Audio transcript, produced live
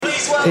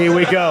Here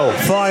we go,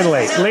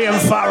 finally. Liam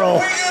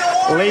Farrell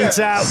leads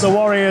out the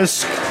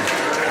Warriors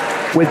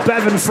with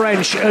Bevan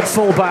French at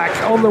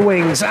fullback. On the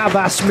wings,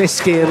 Abbas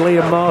Miski and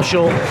Liam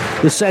Marshall.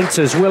 The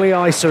centres, Willie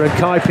Isa and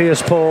Kai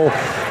Pearce-Paul.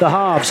 The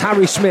halves,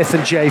 Harry Smith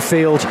and Jay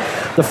Field.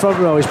 The front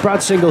row is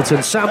Brad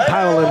Singleton, Sam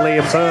Powell and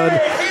Liam Byrne.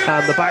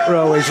 And the back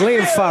row is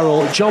Liam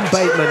Farrell, John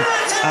Bateman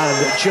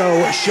and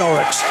Joe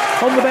Shorrocks.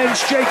 On the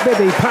bench, Jake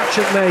Bibby,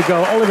 Patrick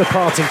Mago, Oliver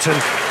Partington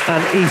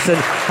and Ethan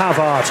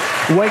Havard.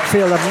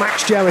 Wakefield and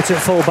Max Jarrett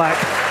at fullback.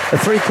 A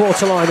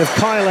three-quarter line of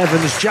Kyle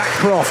Evans, Jack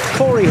Croft,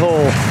 Corey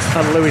Hall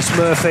and Lewis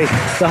Murphy.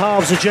 The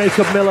halves are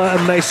Jacob Miller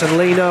and Mason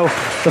Leno.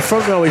 The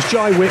front row is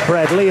Jai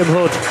Whitbread, Liam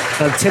Hood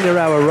and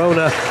Tinarawa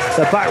Rona.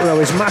 The back row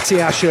is Matty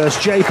Ashurst,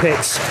 Jay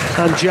Pitts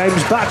and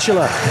James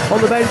Batchelor.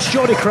 On the bench,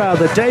 Jordy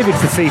Crowther, David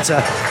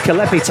Fafita,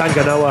 Kalepi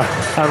Tanganoa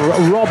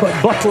and Rob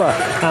Butler.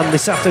 And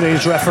this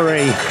afternoon's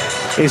referee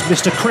is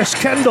Mr. Chris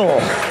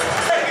Kendall.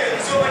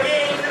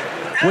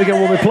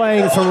 Wigan will be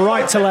playing from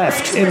right to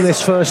left in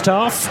this first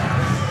half,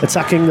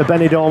 attacking the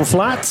Benidorm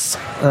flats,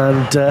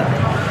 and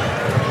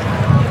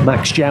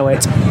Max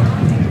Jowett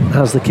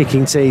has the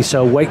kicking tee,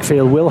 so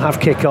Wakefield will have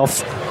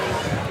kick-off.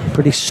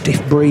 Pretty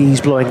stiff breeze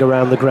blowing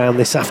around the ground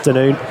this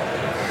afternoon,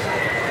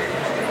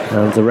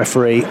 and the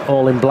referee,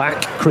 all in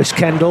black, Chris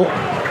Kendall,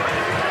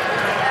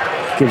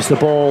 gives the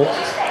ball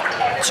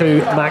to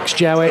Max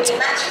Jowett,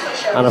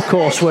 and of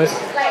course we're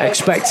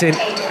expecting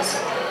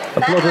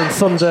a blood and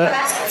thunder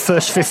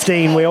first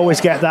 15. We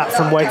always get that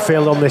from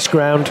Wakefield on this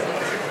ground.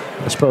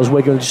 I suppose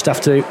we're going to just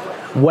have to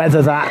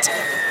weather that.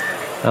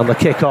 And the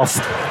kick-off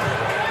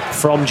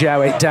from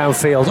Jowett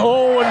downfield.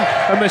 Oh,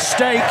 and a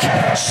mistake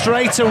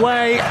straight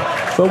away.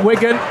 But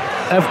Wigan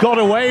have got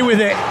away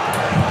with it.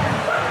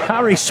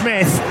 Harry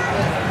Smith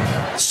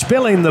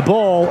spilling the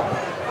ball,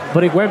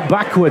 but it went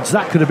backwards.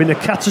 That could have been a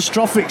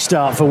catastrophic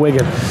start for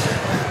Wigan.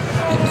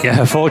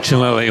 Yeah,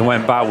 fortunately it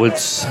went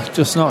backwards.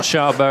 Just not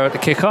sharp there at the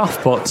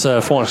kick-off, but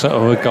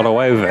fortunately we got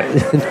away with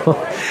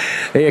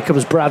it. Here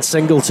comes Brad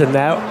Singleton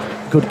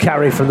now. Good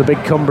carry from the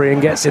big Cumbrian,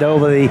 gets it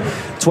over the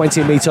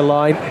 20-metre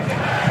line.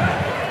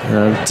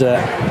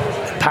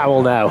 And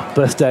Powell now,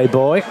 birthday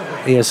boy.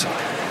 Here's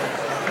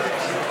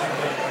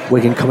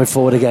Wigan coming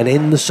forward again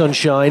in the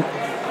sunshine,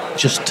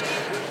 just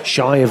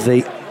shy of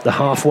the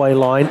halfway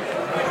line.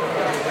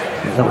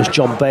 That was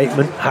John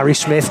Bateman. Harry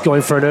Smith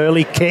going for an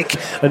early kick,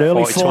 an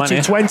early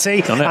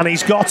 40-20, and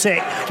he's got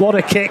it. What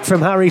a kick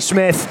from Harry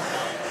Smith.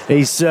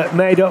 He's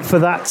made up for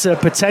that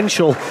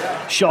potential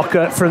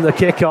shocker from the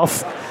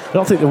kick-off. I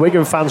don't think the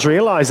Wigan fans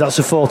realise that's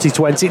a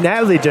 40-20.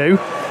 Now they do.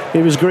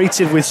 It was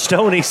greeted with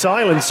stony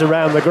silence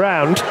around the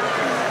ground.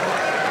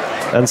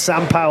 And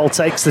Sam Powell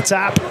takes the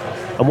tap.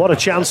 And what a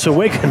chance for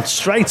Wigan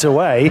straight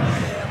away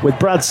with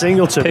Brad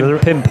Singleton.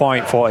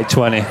 Pinpoint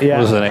 40-20, yeah,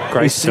 wasn't it?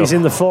 Great stuff. He's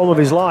in the form of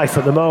his life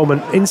at the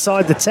moment.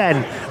 Inside the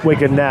 10,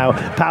 Wigan now.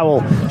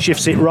 Powell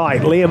shifts it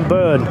right. Liam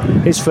Byrne,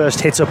 his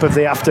first hit up of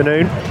the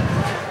afternoon.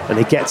 And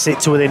he gets it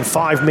to within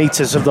 5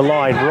 metres of the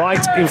line,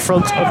 right in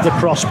front of the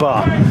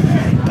crossbar.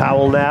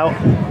 Powell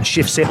now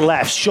shifts it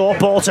left. Short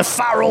ball to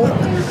Farrell.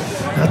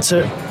 Had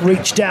to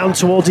reach down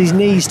towards his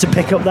knees to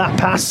pick up that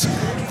pass.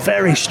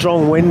 Very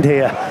strong wind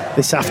here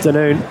this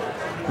afternoon.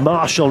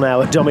 Marshall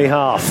now at dummy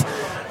half.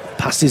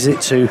 Passes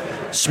it to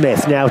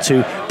Smith, now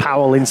to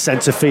Powell in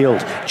centre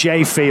field.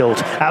 Jay Field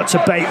out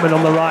to Bateman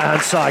on the right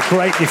hand side.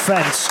 Great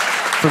defence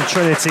from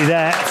Trinity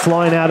there,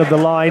 flying out of the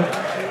line.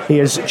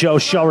 Here's Joe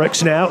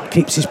Shorrocks now,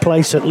 keeps his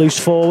place at loose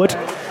forward.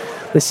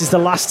 This is the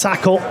last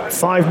tackle,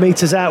 5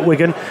 metres out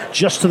Wigan,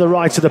 just to the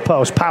right of the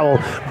post. Powell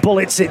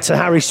bullets it to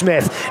Harry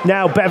Smith.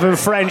 Now Bevan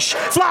French,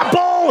 flat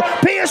ball,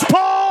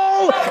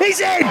 Pearce-Paul,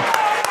 he's in!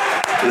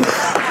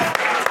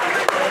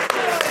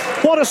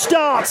 What a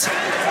start!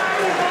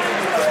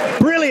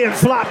 Brilliant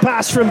flat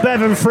pass from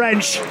Bevan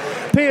French.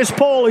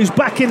 Pearce-Paul, who's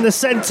back in the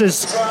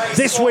centres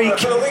this week,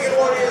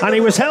 and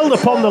he was held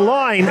up on the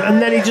line,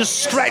 and then he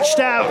just stretched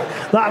out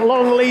that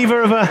long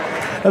lever of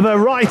a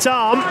right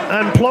arm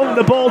and plonked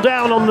the ball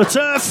down on the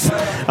turf,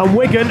 and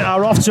Wigan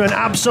are off to an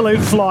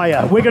absolute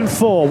flyer. Wigan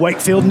 4,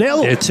 Wakefield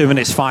 0. Yeah, 2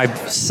 minutes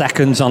 5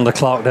 seconds on the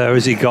clock there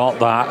as he got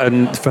that,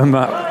 and from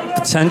a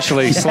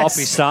potentially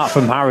sloppy start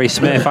from Harry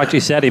Smith, as you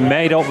said, he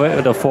made up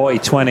with a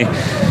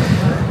 40-20.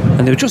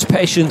 And they were just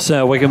patient,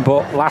 Wigan,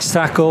 but last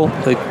tackle,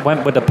 they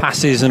went with the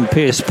passes, and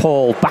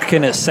Pearce-Paul back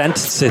in at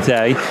centre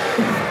today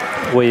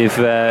with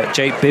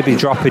Jake Bibby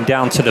dropping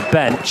down to the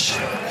bench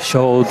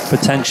showed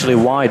potentially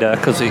wider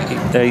because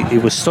he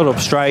was stood up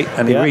straight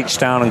and he reached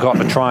down and got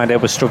the try, and they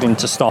were struggling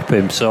to stop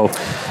him. So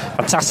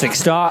fantastic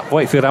start.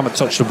 Wakefield haven't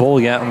touched the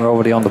ball yet and we're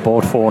already on the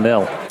board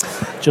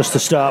 4-0. Just the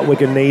start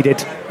Wigan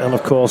needed, and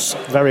of course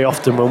very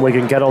often when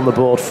Wigan get on the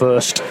board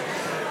first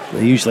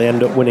they usually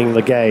end up winning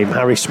the game.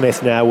 Harry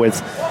Smith now with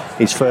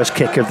his first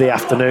kick of the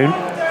afternoon.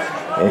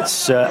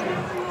 It's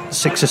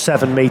 6 or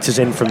 7 metres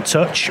in from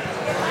touch,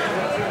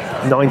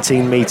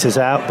 19 metres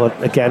out,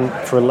 but again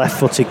for a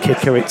left-footed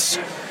kicker it's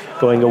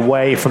going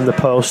away from the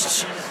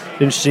posts.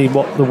 Interesting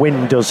what the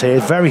wind does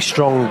here. Very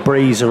strong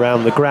breeze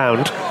around the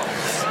ground,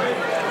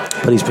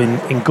 but he's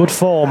been in good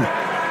form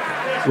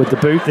with the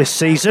boot this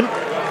season.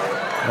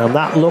 And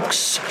that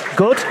looks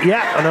good.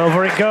 Yeah, and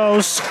over it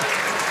goes.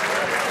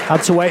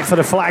 Had to wait for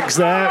the flags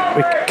there.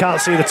 We can't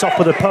see the top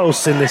of the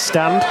posts in this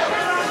stand.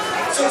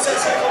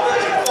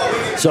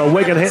 So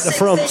Wigan hit the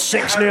front,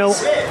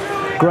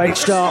 6-0. Great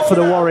start for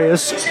the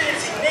Warriors.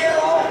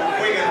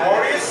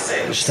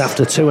 Just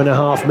after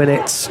 2.5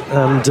 minutes,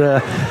 and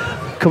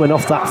coming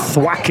off that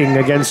thwacking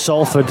against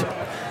Salford,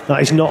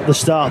 that is not the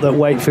start that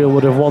Wakefield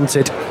would have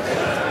wanted.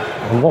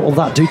 And what will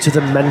that do to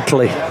them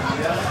mentally?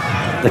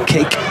 The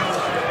kick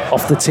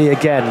off the tee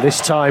again.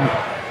 This time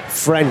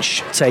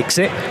French takes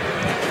it,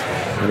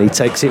 and he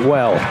takes it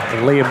well.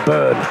 And Liam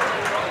Byrne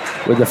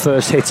with the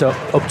first hit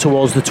up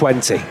towards the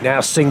 20.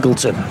 Now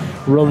Singleton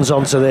runs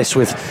onto this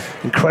with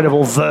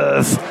incredible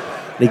verve.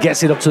 He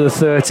gets it up to the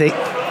 30.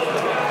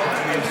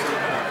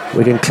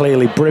 Wigan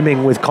clearly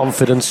brimming with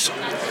confidence.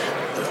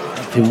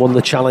 He won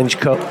the Challenge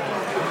Cup,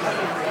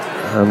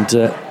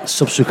 and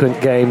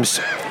subsequent games,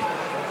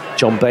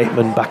 John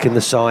Bateman back in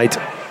the side,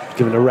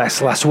 given a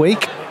rest last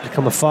week,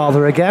 become a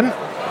father again.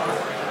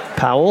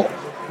 Powell,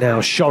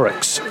 now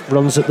Shorrocks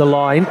runs at the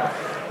line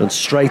and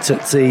straight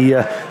at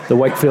the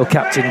Wakefield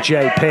captain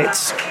Jay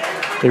Pitts.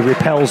 He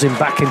repels him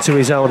back into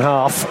his own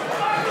half.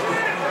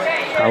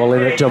 Powell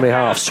in at dummy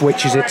half,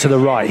 switches it to the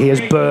right.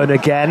 Here's Byrne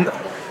again.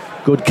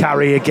 Good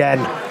carry again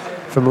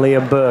from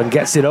Liam Byrne.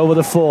 Gets it over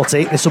the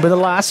 40. This will be the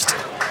last.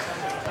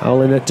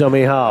 Powell in at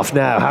dummy half.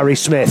 Now Harry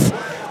Smith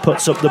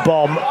puts up the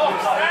bomb.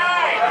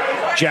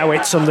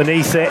 Jowett's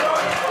underneath it.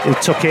 He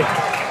took it.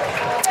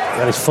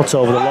 Got his foot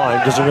over the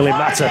line. Doesn't really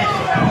matter.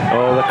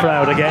 Oh, the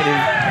crowd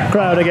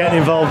are getting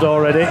involved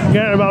already.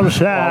 Get him on the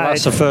side. Well,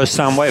 that's the first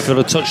time Wakefield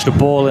have touched the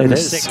ball in the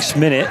 6th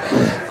minute.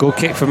 Good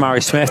kick from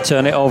Harry Smith.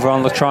 Turn it over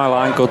on the try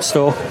line. Good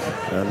stuff.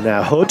 And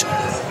now Hood.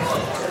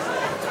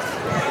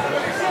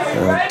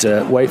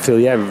 And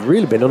Wakefield,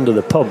 really been under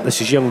the pump.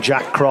 This is young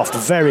Jack Croft,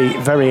 very,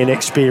 very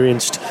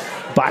inexperienced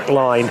back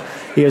line.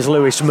 Here's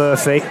Lewis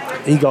Murphy.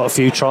 He got a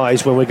few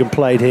tries when Wigan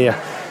played here.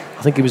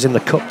 I think he was in the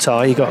cup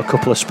tie. He got a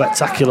couple of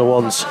spectacular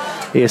ones.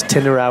 Here's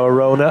Tinarau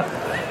Arona.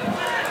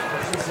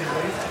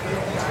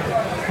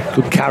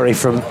 Good carry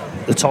from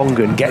the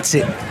Tongan. Gets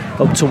it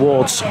up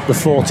towards the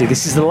 40.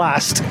 This is the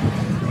last.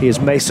 Here's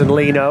Mason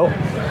Lino.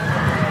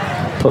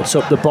 Puts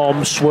up the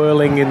bomb,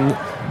 swirling in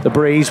the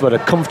breeze, but a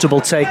comfortable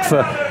take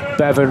for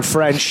Bevan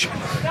French.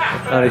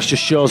 And it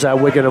just shows how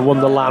Wigan have won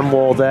the land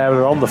war there.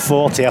 They're on the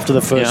 40 after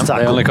the first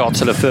tackle. They only got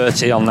to the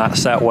 30 on that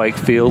set,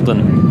 Wakefield,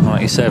 and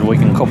like you said,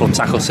 Wigan a couple of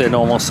tackles in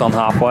almost on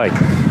halfway.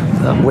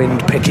 That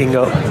wind picking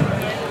up.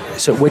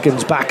 It's at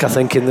Wigan's back, I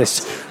think, in this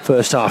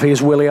first half.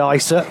 Here's Willie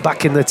Isa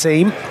back in the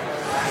team,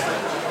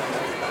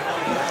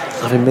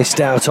 having missed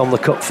out on the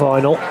cup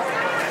final.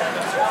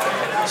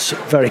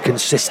 Very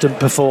consistent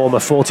performer,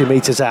 40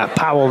 metres out.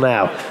 Powell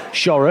now,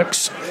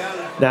 Shorrocks.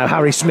 Now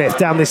Harry Smith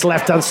down this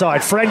left-hand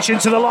side. French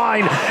into the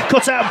line.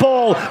 Cut out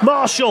ball.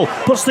 Marshall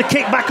puts the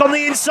kick back on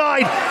the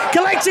inside.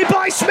 Collected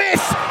by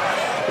Smith.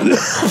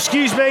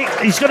 Excuse me.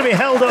 He's going to be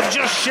held up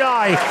just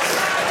shy.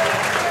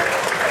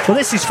 Well,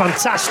 this is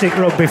fantastic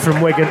rugby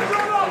from Wigan.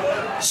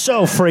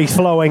 So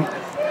free-flowing.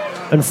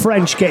 And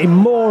French getting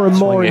more and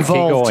more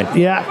involved.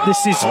 Yeah,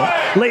 this is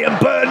Liam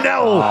Byrne.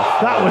 No,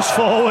 that was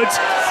forward.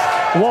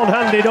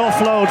 One-handed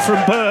offload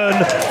from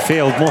Byrne.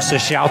 Field must have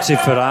shouted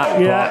for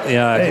that.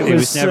 Yeah, but he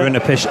was never in a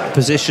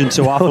position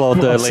to offload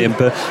there, Liam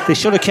Byrne. They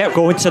should have kept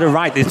going to the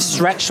right. They'd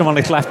stretched him on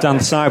his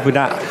left-hand side with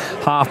that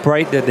half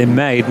break that they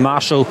made.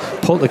 Marshall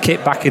put the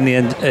kick back in the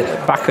end,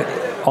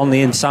 on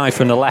the inside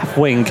from the left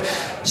wing.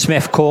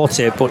 Smith caught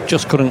it, but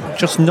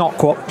just not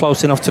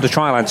close enough to the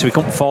try line, so he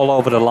couldn't fall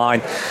over the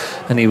line,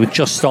 and he would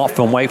just stop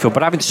from Wakefield.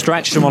 But having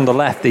stretched him on the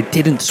left, they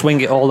didn't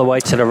swing it all the way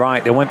to the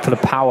right. They went for the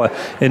power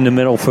in the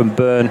middle from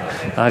Byrne.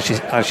 As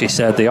you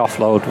said, the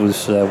offload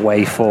was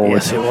way forward.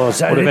 Yes, it was.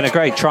 Would have been a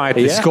great try if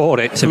they scored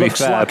it, to be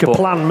fair. Looks like a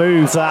planned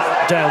move,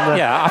 that down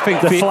the I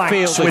think the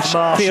flanks with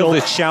Marshall. Field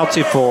had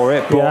shouted for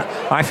it, but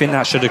I think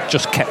that should have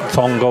just kept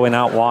on going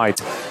out wide.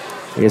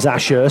 Here's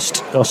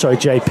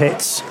Jay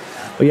Pitts.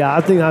 But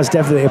I think that's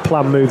definitely a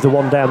planned move, the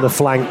one down the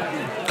flank.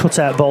 Cut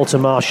out ball to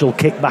Marshall,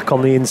 kick back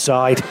on the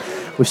inside.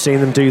 We've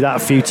seen them do that a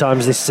few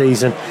times this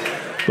season.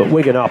 But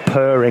Wigan are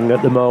purring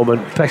at the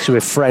moment, especially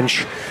with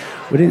French.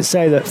 We didn't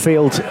say that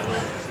Field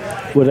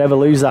would ever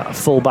lose that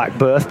full-back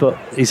berth, but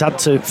he's had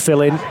to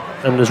fill in.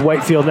 And as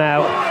Wakefield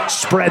now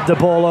spread the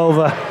ball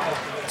over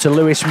to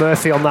Lewis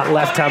Murphy on that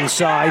left-hand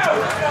side,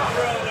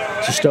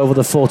 just over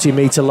the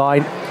 40-metre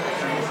line.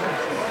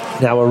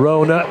 Now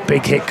Arona,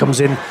 big hit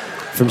comes in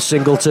from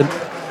Singleton,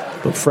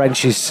 but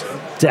French is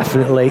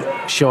definitely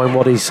showing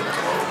what he's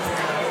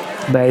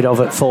made of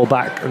at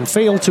full-back. And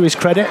Field, to his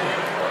credit,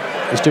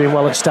 is doing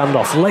well at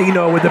standoff.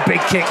 Leno with the big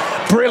kick.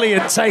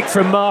 Brilliant take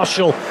from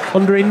Marshall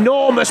under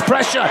enormous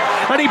pressure,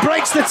 and he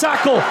breaks the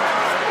tackle.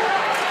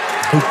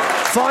 He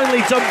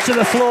finally dumped to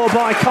the floor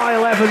by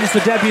Kyle Evans, the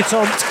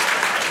debutant,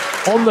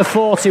 on the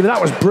 40, but that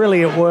was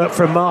brilliant work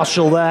from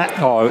Marshall there.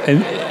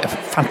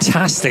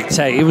 Fantastic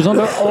take. He was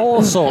under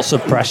all sorts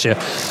of pressure,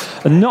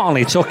 and not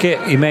only took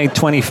it, he made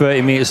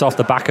 20-30 metres off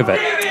the back of it.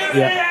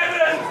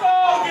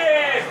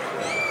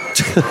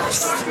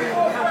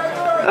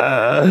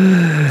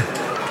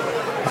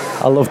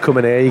 I love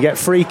coming here. You get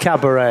free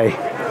cabaret.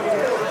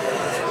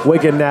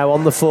 Wigan now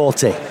on the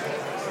 40.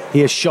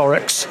 Here's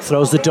Shorrocks,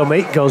 throws the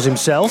dummy, goes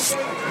himself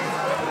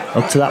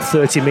up to that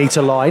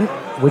 30-metre line.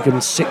 Wigan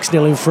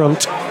 6-0 in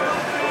front.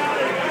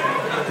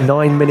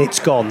 9 minutes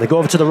gone. They go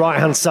over to the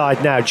right-hand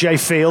side now. Jay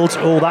Field.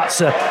 Oh, that's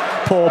a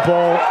poor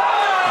ball.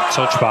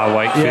 Touch by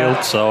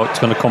Wakefield, so it's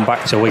going to come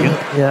back to Wigan.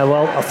 Yeah,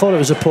 well, I thought it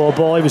was a poor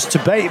ball. It was to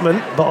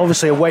Bateman, but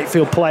obviously a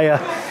Wakefield player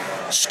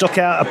stuck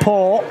out a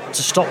paw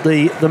to stop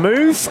the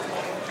move.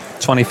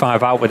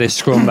 25 out with this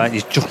scrum, mate.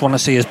 You just want to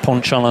see us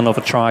punch on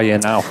another try here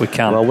now if we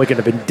can. Well, Wigan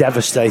have been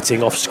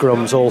devastating off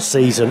scrums all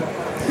season.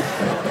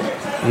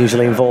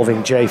 Usually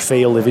involving Jay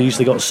Field. They've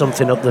usually got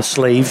something up their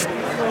sleeve.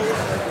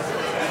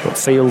 But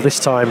Field this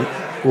time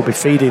will be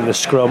feeding the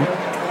scrum.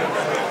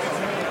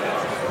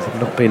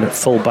 They've not been at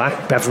full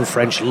back. Bevan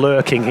French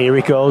lurking. Here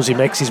he goes. He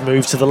makes his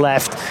move to the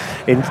left.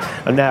 And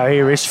now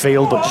here is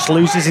Field, but just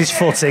loses his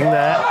footing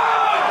there.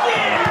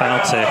 And a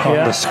penalty on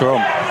the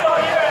scrum.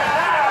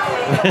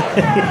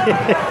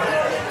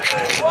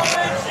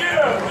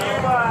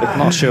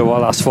 Not sure what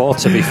that's for,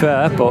 to be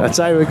fair, but I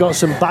tell you, we've got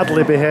some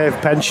badly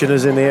behaved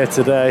pensioners in here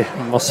today.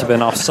 Must have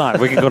been offside.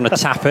 We're going to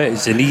tap it.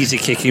 It's an easy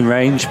kicking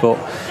range, but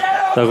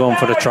they're going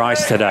for the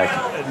tries today.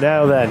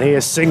 Now then,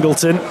 here's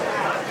Singleton.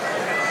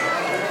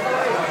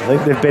 I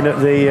think they've been at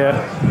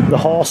the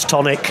horse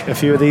tonic, a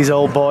few of these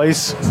old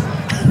boys,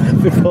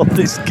 before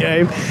this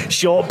game.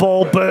 Short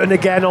ball, Burn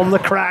again on the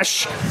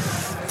crash.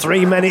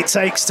 3 men it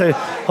takes to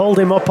hold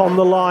him up on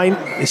the line.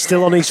 He's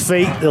still on his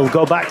feet. They'll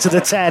go back to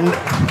the 10.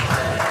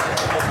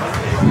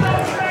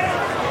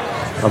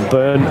 And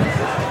Byrne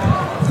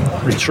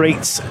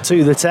retreats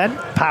to the 10.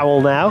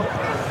 Powell now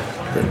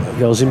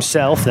goes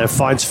himself, then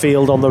finds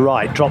Field on the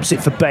right, drops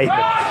it for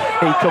Bateman.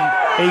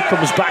 He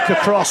comes back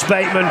across.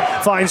 Bateman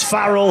finds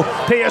Farrell.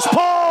 Pierce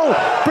Paul,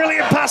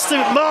 brilliant pass to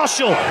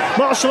Marshall.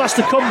 Marshall has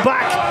to come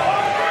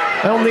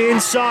back on the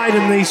inside,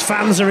 and these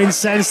fans are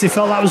incensed. They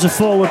felt that was a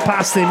forward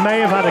pass. They may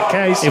have had a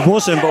case. It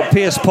wasn't, but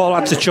Pierce Paul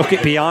had to chuck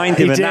it behind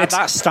him, and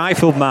that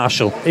stifled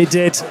Marshall. He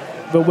did.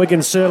 But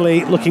Wigan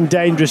certainly looking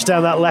dangerous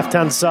down that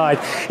left-hand side.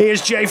 Here's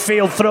Jay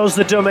Field, throws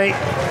the dummy.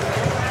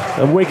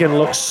 And Wigan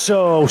looks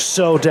so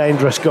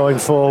dangerous going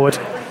forward.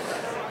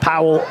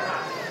 Powell,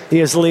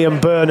 here's Liam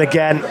Byrne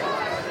again.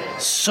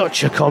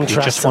 Such a contrast.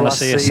 You just want to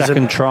see a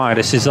second try.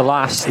 This is the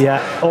last.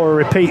 Yeah, or a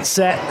repeat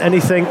set,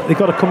 anything. They've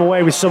got to come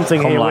away with something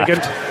here, left.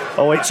 Wigan.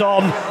 Oh, it's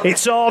on.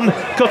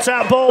 Cut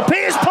out ball.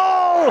 Pierce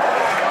Paul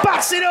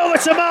bats it over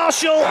to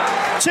Marshall.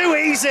 Too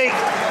easy.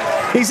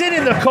 He's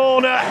in the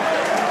corner.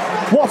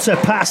 What a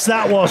pass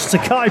that was to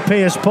Kai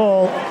Pierce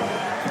Paul.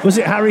 Was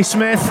it Harry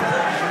Smith?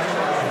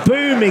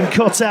 Booming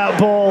cut-out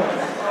ball.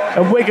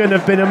 And Wigan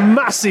have been a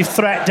massive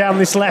threat down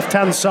this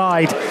left-hand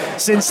side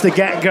since the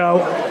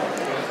get-go.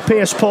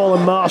 Pierce Paul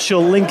and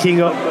Marshall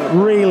linking up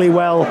really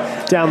well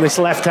down this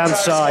left-hand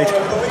side.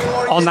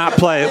 On that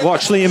play,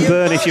 watch Liam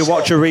Byrne. If you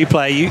watch a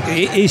replay,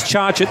 he's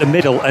charged at the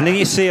middle, and then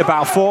you see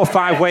about 4 or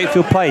 5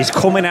 Wakefield players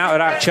coming out of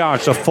that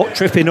charge, so foot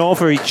tripping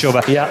over each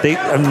other. Yeah.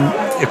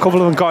 A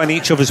couple of them got in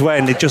each other's way,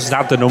 and they just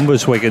had the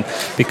numbers, Wigan,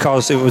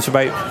 because it was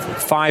about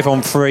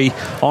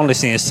 5-on-3 on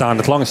listening side.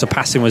 As long as the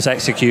passing was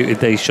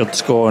executed, they should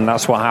score, and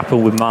that's what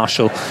happened with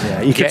Marshall.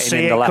 Yeah, you could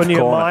see it, couldn't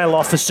you, a mile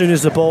off as soon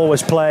as the ball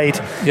was played.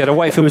 Yeah, the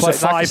Wakefield it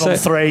was a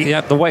 5-on-3.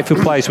 Yeah, the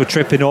Wakefield players were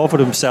tripping over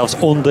themselves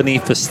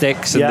underneath the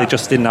sticks, and they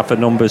just didn't have the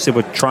numbers. They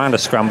were trying to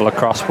scramble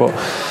across, but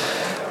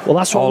well,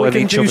 that's what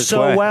Wigan do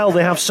so well.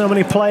 They have so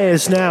many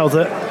players now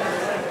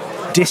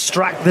that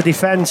distract the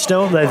defence,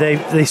 don't they?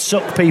 They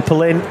suck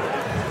people in,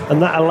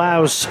 and that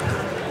allows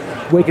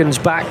Wigan's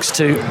backs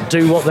to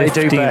do what they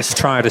do best.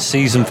 Try of the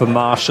season for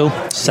Marshall,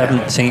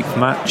 17th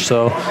match,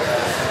 so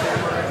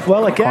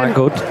well, again, quite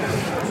good.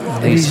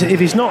 If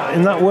he's not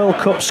in that World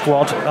Cup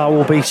squad, I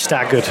will be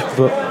staggered,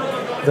 but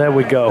there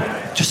we go.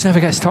 Just never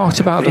gets talked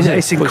about, does it?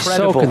 It's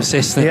incredible. He's so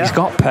consistent. Yeah. He's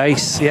got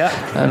pace. Yeah.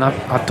 And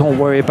I don't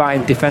worry about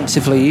him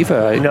defensively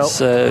either. It's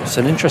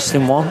an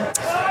interesting one.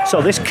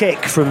 So this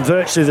kick from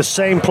virtually the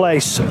same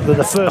place that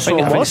the first one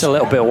was. I think it's a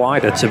little bit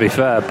wider, to be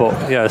fair, but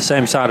yeah, the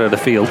same side of the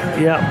field.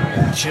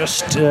 Yeah.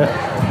 Just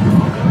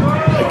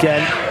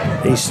again,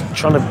 he's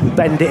trying to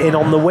bend it in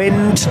on the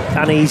wind,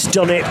 and he's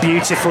done it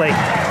beautifully.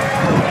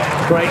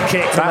 Great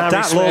kick from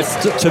Harry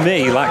Smith. Looked to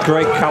me like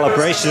great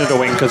calibration of the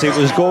wing, because it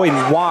was going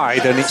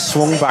wide and it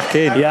swung back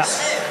in. Yeah.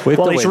 With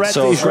the he's wind.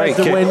 read, read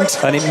the wind.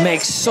 And it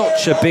makes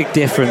such a big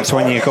difference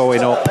when you're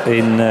going up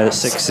in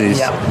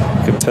sixes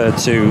compared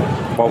to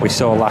what we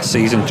saw last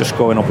season, just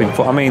going up in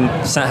foot. I mean,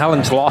 St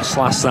Helens lost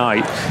last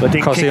night. But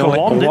didn't kick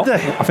one, did they?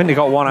 I think they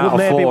got 1 out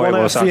of 4. It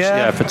was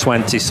actually, for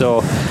 20. So,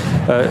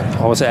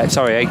 or was it?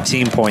 Sorry,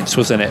 18 points,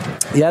 wasn't it?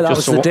 Yeah, that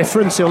was the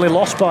difference. They only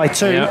lost by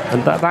 2. Yeah,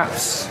 and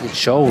it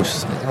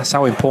shows. That's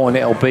how important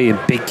it'll be in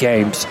big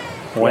games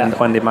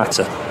when they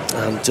matter.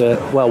 And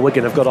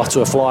Wigan have got off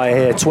to a flyer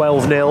here,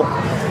 12-0,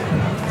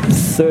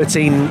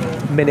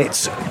 13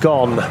 minutes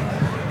gone.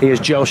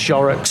 Here's Joe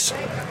Shorrocks,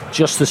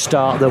 just the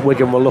start that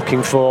Wigan were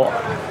looking for.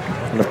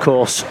 And of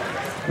course,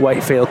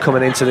 Wakefield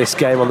coming into this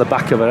game on the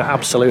back of an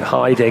absolute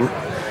hiding.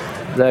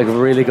 They're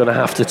really going to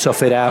have to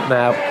tough it out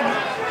now.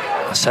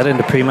 I said in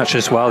the pre-match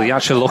as well, you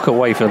actually look at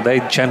Wakefield, they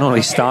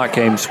generally start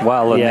games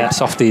well, and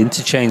it's off the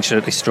interchange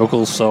that they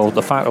struggle. So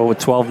the fact that we're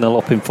 12-0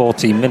 up in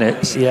 14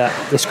 minutes. Yeah,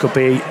 this could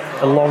be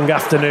a long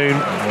afternoon.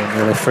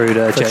 Really through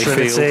there, Jay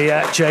Field.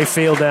 Yeah, Jay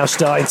Field now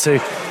starting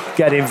to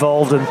get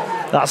involved, and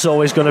that's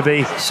always going to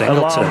be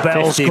Singleton, alarm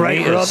bells. 50 Great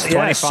metres,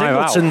 run. 25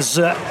 Singleton's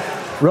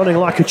running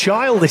like a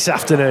child this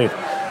afternoon.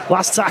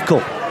 Last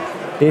tackle.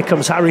 Here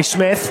comes Harry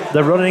Smith.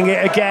 They're running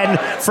it again.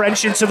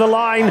 French into the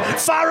line.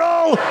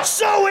 Farrell,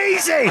 so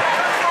easy.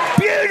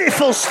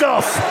 Beautiful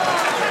stuff.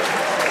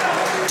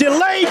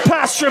 Delayed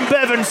pass from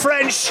Bevan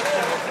French.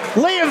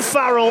 Liam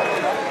Farrell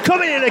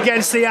coming in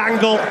against the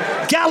angle.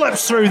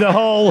 Gallops through the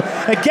hole.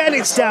 Again,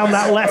 it's down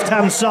that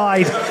left-hand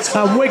side.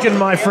 And Wigan,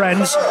 my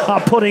friends,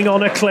 are putting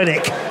on a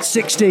clinic.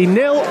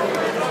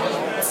 16-0.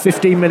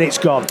 15 minutes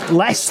gone.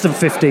 Less than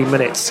 15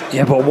 minutes.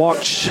 Yeah, but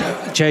watch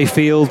Jay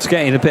Fields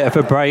getting a bit of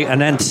a break, and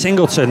then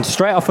Singleton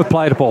straight off a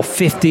play the ball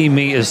 15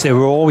 metres. They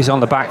were always on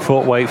the back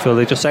foot, Wakefield.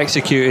 They just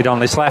executed on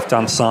this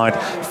left-hand side.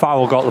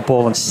 Farrell got the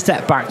ball and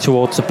stepped back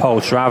towards the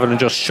post rather than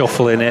just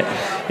shuffling it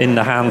in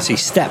the hands. He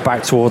stepped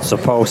back towards the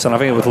post, and I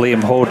think it was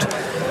Liam Hood,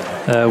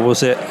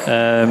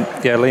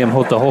 Liam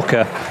Hood, the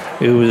hooker,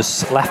 who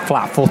was left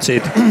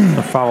flat-footed,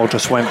 and Farrell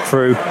just went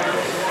through.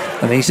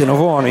 And he's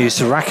another one. He's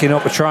racking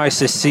up the tries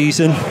this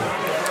season.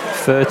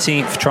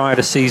 13th try of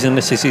the season.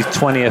 This is his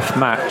 20th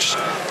match.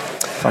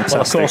 Fantastic.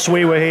 Well, of course,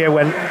 we were here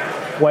when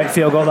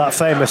Wakefield got that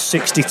famous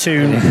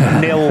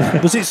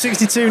 62-0. Was it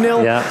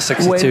 62-0? Yeah,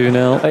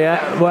 62-0.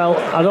 Yeah, well,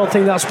 I don't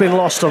think that's been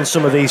lost on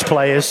some of these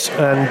players.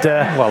 And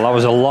well, that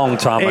was a long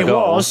time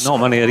ago. Not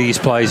many of these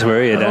players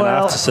were here then,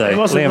 I have to say.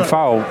 Liam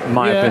Farrell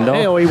might have been,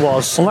 though. He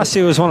was. Unless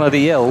he was one of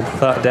the ill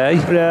that day.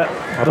 Yeah.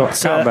 I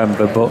can't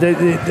remember. But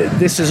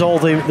this is all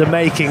the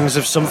makings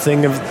of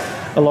something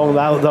along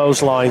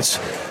those lines.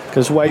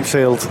 Because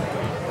Wakefield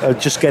are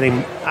just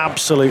getting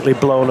absolutely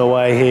blown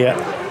away here.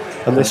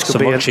 And this could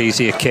be a much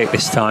easier kick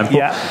this time.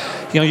 But,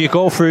 you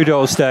go through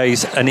those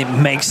days and it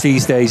makes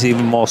these days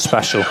even more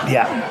special.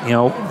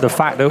 Yeah. The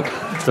fact that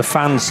the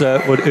fans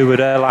who were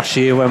there last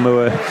year when we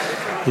were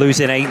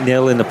losing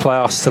 8-0 in the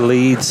playoffs to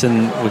Leeds,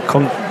 and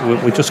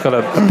we just got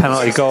a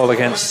penalty goal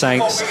against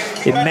Saints.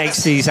 It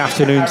makes these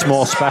afternoons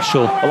more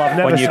special. Well, I've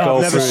never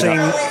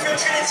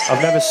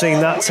seen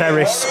that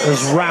terrace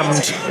as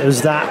rammed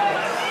as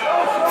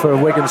that for a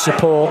Wigan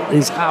support.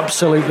 Is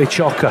absolutely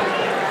chocker.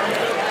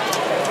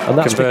 And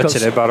that's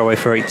converted it, by the way,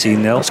 for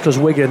 18-0. That's because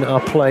Wigan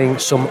are playing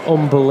some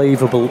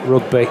unbelievable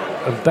rugby,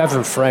 and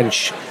Bevan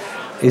French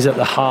is at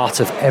the heart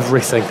of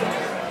everything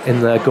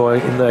in their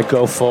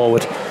go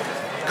forward,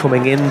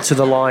 coming into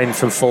the line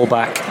from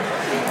fullback.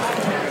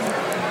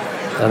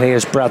 And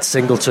here's Brad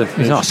Singleton.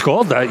 He's not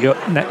scored that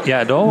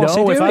yet, though. What's he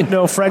doing? We've had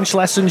no French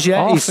lessons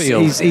yet.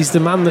 He's the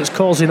man that's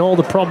causing all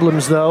the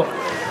problems, though,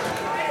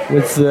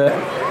 with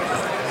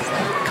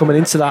coming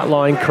into that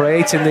line,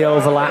 creating the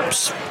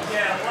overlaps.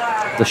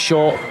 The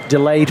short,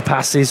 delayed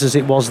passes, as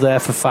it was there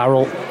for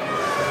Farrell.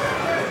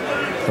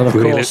 And of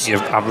course,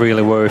 I'm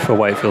really worried for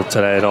Wakefield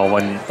today, though,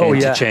 when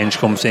interchange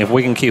comes in. If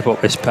we can keep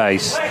up this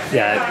pace.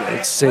 Yeah,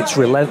 it's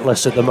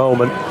relentless at the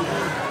moment.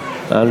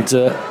 And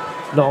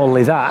not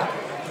only that,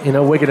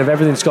 Wigan, if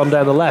everything's gone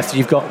down the left,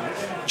 you've got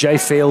Jay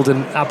Field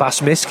and Abbas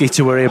Miski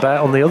to worry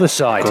about on the other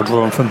side. Good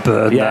run from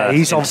Bird. Yeah,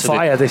 he's on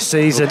fire this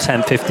season.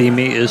 10-15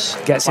 metres.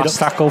 Gets it up.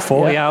 Tackle,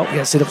 40 out.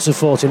 Gets it up to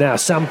 40 now.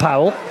 Sam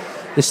Powell.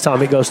 This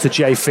time it goes to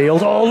Jay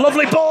Field. Oh,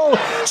 lovely ball.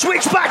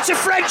 Switch back to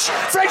French.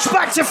 French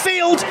back to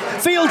Field.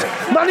 Field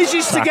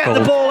manages to get the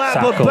ball out,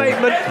 but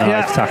Bateman.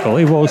 Nice tackle.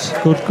 It was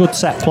good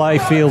set play.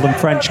 Field and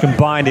French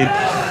combining.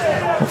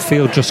 But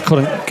Field just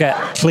couldn't get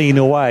clean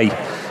away.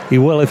 He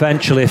will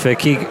eventually, if they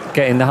keep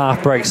getting the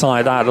half breaks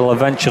like that, it'll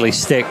eventually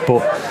stick.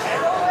 But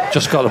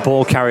just got the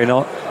ball carrying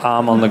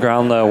arm on the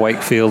ground there,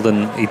 Wakefield,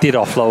 and he did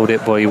offload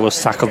it, but he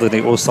was tackled and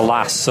it was the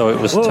last, so it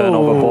was a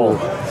turnover ball.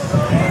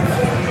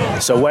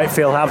 So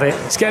Wakefield have it.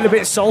 It's getting a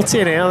bit salty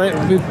in here.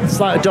 It's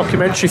like a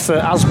documentary for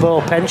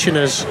Asbo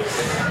pensioners.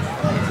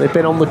 They've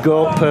been on the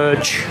goat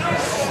purge.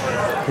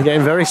 They're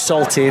getting very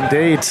salty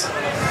indeed.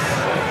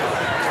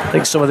 I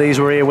think some of these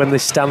were here when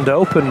this stand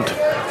opened.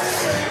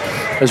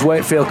 As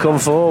Wakefield come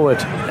forward.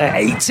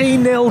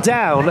 18-0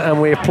 down, and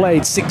we have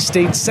played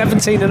 17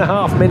 and a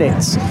half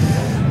minutes.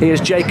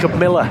 Here's Jacob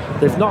Miller.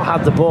 They've not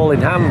had the ball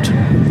in hand.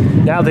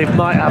 Now they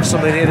might have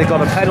something here. They've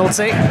got a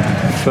penalty.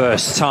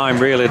 First time,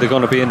 really, they're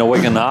going to be in the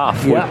Wigan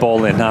half with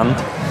ball in hand.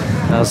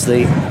 As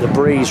the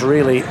breeze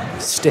really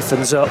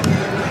stiffens up,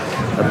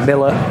 and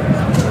Miller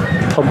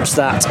pumps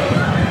that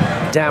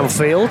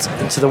downfield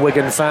into the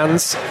Wigan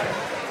fans.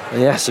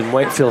 Yes, and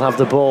Wakefield have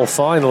the ball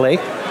finally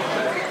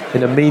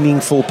in a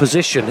meaningful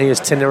position. Here's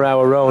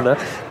Tinarau Arona,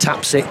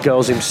 taps it,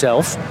 goes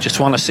himself. Just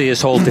want to see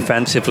us hold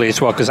defensively as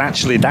well, because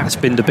actually that's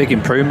been the big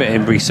improvement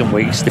in recent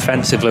weeks.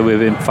 Defensively, we've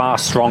been far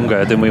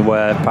stronger than we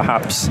were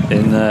perhaps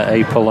in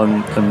April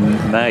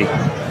and May.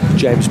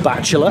 James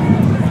Batchelor,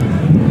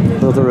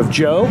 brother of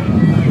Joe,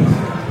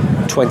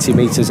 20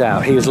 metres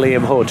out. Here's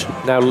Liam Hood.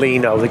 Now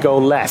Lino. They go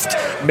left.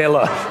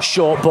 Miller.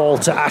 Short ball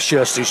to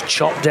Ashurst, who's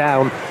chopped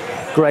down.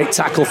 Great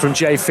tackle from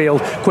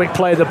Wakefield. Quick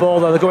play of the ball,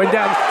 though. They're going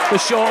down the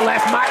short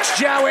left. Max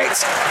Jowett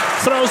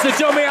throws the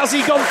dummy. Has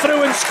he gone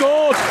through and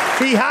scored?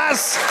 He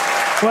has.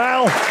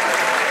 Well,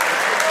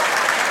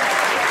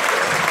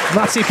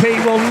 Matty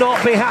Pete will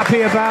not be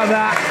happy about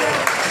that.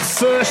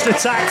 First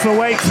attack for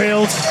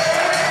Wakefield,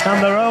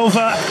 and they're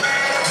over.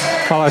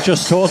 Well, I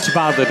just talked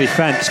about the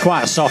defence.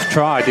 Quite a soft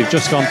try. They've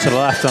just gone to the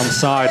left-hand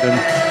side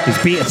and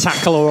he's beat a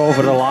tackler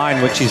over the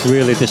line, which is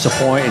really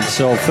disappointing.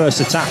 So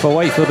first attack for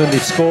Wakefield and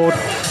they've scored.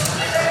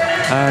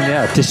 And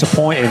yeah,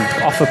 disappointing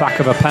off the back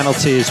of a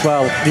penalty as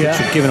well, which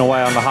was given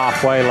away on the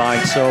halfway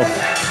line. So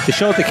they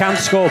showed they can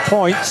score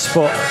points,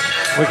 but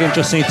Wigan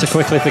just need to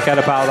quickly forget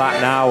about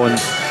that now and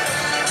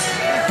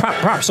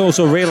perhaps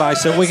also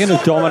realise that Wigan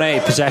have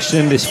dominated possession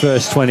in this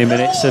first 20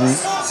 minutes and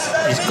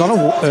you've got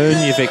to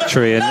earn your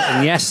victory.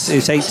 And yes,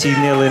 it's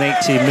 18-0 in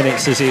 18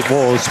 minutes as it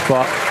was,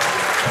 but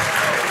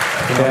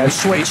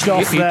switched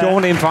off. You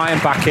don't invite him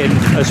back in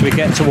as we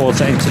get towards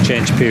the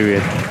interchange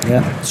period.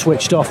 Yeah,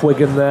 switched off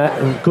Wigan there,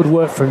 and good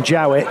work from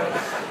Jowett,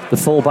 the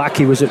full-back.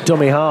 He was at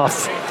dummy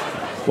half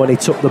when he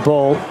took the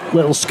ball.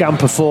 Little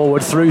scamper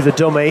forward through the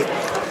dummy,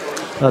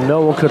 and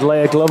no one could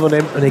lay a glove on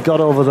him, and he got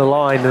over the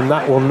line, and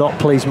that will not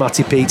please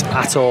Matty Pete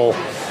at all.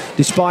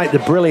 Despite the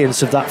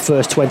brilliance of that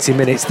first 20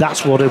 minutes,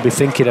 that's what he'll be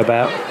thinking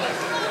about.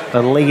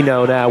 And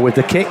Lino now with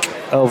the kick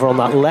over on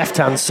that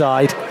left-hand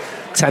side,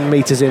 10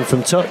 metres in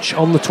from touch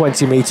on the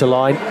 20-metre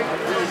line.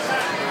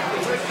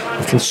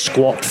 Little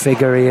squat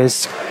figure he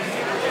is.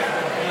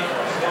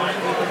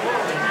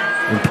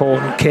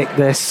 Important kick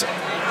this.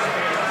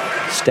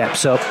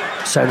 Steps up,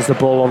 sends the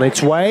ball on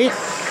its way.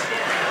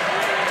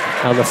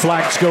 And the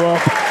flags go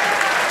up.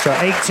 So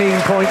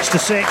 18 points to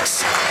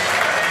 6.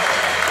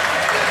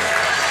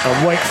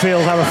 And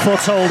Wakefield have a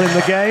foothold in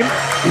the game.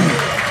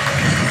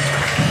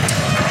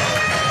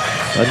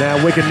 And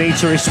now Wigan need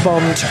to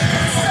respond.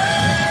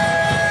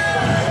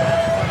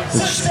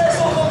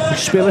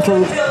 Just be a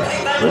little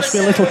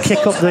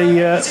kick up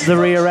the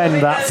rear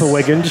end that for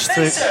Wigan, just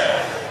to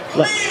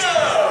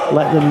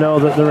let them know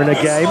that they're in a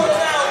game.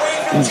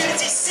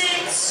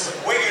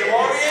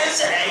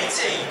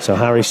 So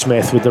Harry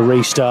Smith with the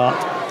restart.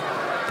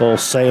 Ball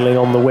sailing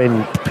on the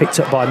wind, picked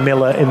up by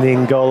Miller in the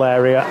in-goal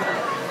area.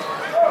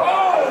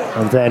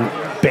 And then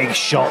big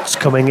shots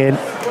coming in.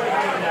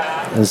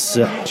 As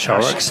great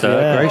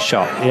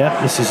shot.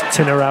 Yeah, this is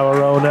Tinarau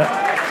Arona.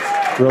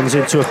 Runs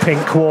into a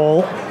pink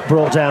wall,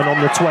 brought down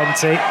on the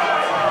 20.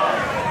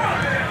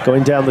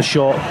 Going down the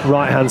short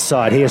right-hand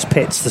side. Here's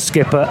Pitts, the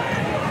skipper.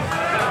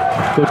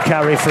 Good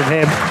carry from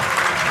him.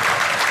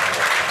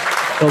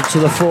 Up to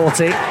the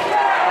 40.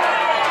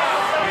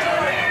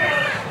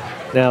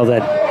 Now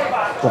then,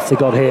 what they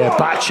got here?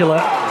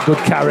 Batchelor, good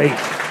carry.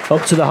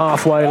 Up to the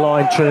halfway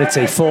line,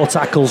 Trinity. 4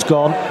 tackles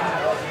gone.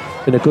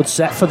 Been a good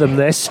set for them,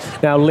 this.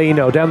 Now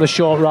Lino down the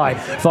short right.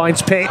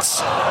 Finds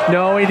Pitts.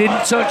 No, he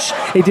didn't touch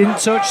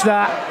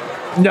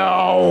that.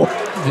 No.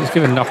 He's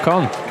given knock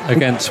on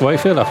against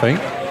Wakefield, I think.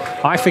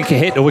 I think it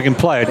hit the Wigan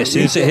player, and as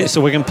soon as it hits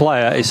the Wigan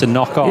player, it's a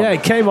knock on. Yeah,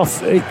 it came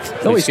off.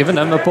 He's given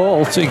them the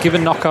ball to give a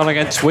knock on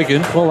against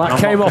Wigan. Well, that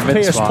came off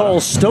Pierce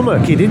Paul's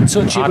stomach. He didn't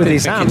touch it with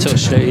his hand. I didn't think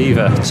he touched it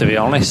either, to be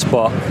honest,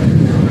 but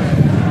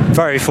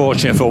very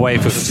fortunate for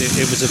Wakefield because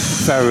it was a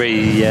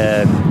very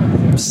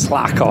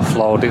slack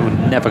offload. It would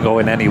never go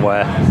in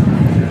anywhere.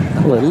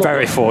 Well,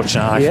 very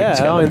fortunate, I think.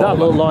 Yeah, that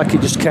looked like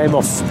it just came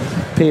off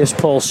Pierce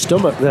Paul's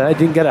stomach there. He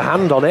didn't get a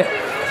hand on it.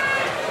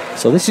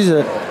 So this is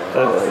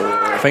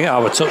I think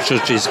our touch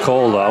judge is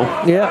called though.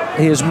 Yeah,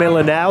 here's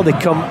Miller now. They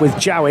come with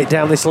Jowett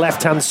down this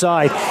left-hand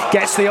side.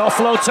 Gets the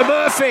offload to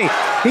Murphy.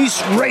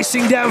 He's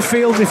racing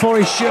downfield before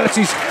his shirt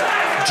is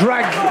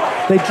dragged.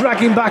 They drag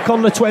him back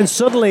on the 20.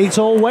 Suddenly it's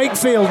all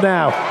Wakefield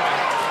now.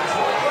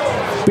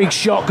 Big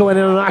shot going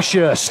in on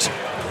Ashurst.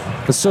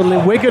 And suddenly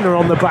Wigan are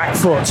on the back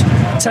foot.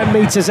 10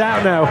 metres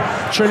out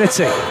now.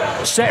 Trinity.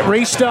 Set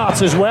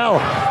restart as well.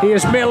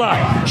 Here's Miller.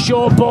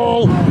 Short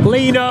ball.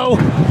 Lino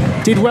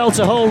did well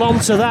to hold on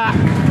to that.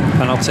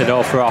 Penalty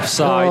though for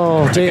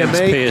offside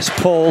against Pierce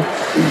Paul.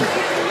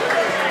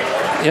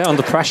 Yeah,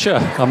 under pressure.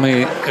 I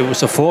mean, it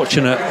was a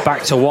fortunate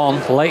back to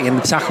 1 late in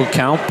the tackle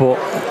count, but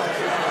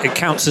it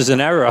counts as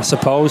an error, I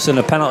suppose, and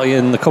a penalty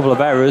and a couple of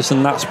errors,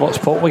 and that's what's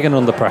put Wigan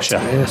under pressure.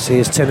 Yes,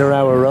 here's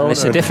Tinarau Arona.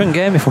 It's a different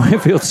game if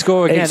Wakefield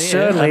score again. It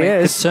certainly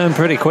is. It turned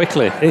pretty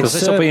quickly because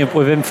this will be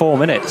within 4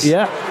 minutes.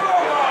 Yeah.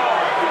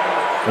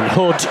 And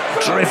Hood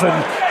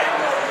driven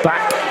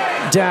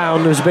back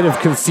down. There's a bit of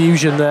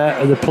confusion there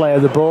at the play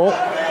of the ball.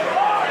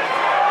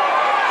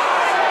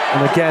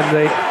 And again,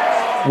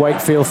 the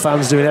Wakefield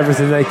fans doing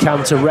everything they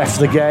can to ref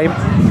the game.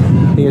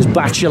 Here's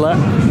Batchelor.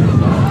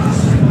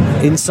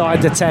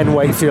 Inside the 10,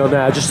 Wakefield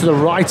now, just to the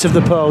right of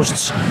the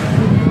posts.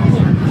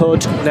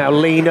 Hood, now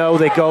Lino,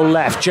 they go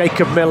left.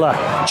 Jacob Miller,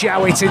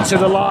 Jowett into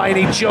the line,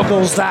 he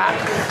juggles that.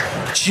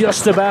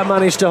 Just about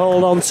managed to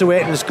hold on to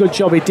it, and it's a good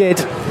job he did.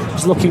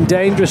 He's looking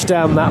dangerous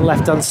down that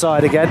left-hand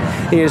side again.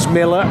 Here's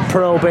Miller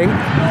probing.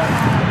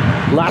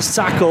 Last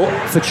tackle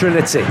for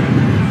Trinity.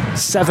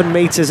 7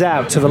 metres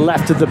out to the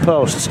left of the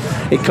posts.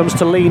 It comes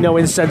to Lino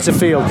in centre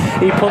field.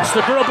 He puts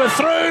the grubber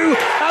through,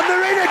 and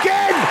they're in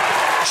again.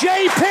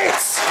 Jay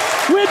Pitts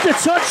with the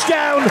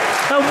touchdown,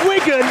 and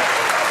Wigan,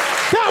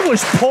 that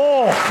was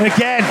poor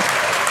again.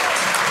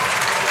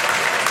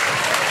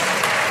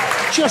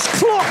 Just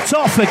clocked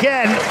off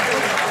again.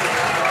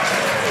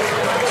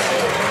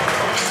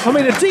 I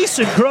mean, a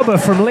decent grubber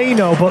from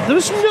Lino, but there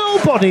was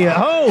nobody at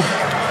home.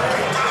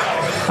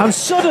 And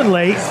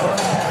suddenly,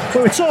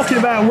 we were talking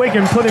about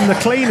Wigan putting the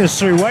cleaners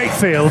through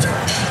Wakefield.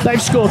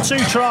 They've scored 2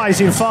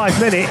 tries in 5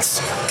 minutes,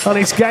 and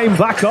it's game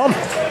back on.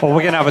 Well,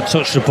 Wigan haven't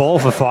touched the ball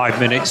for 5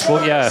 minutes,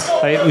 but yeah,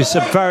 it was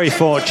a very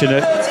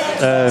fortunate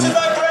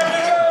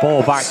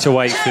ball back to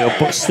Wakefield.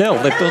 But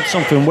still, they've done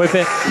something with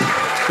it.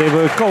 They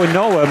were going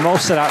nowhere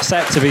most of that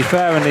set, to be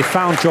fair, and they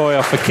found joy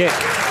off a kick.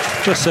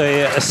 Just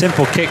a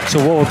simple kick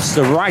towards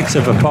the right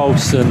of the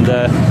post, and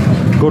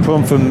good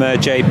run from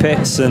Jay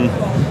Pitts, and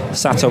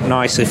sat up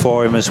nicely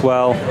for him as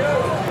well.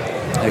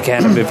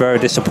 Again, I've been very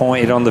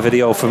disappointed on the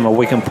video from a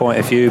Wigan point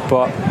of view,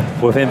 but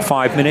within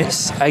 5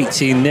 minutes,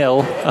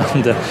 18-0,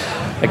 and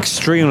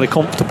extremely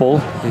comfortable.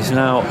 He's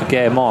now a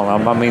game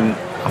on. I mean,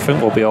 I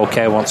think we'll be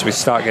okay once we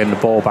start getting the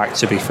ball back,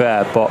 to be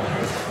fair, but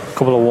a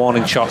couple of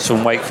warning shots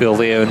from Wakefield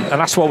here, and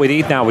that's what we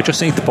need now. We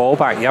just need the ball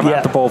back. You haven't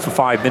had the ball for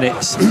 5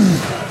 minutes.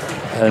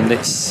 And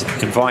it's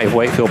invited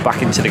Wakefield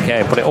back into the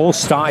game. But it all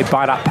started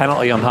by that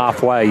penalty on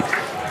halfway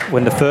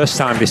when the first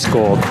time they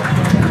scored.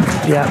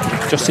 Yeah.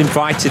 Just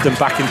invited them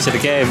back into the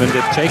game, and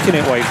they've taken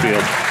it,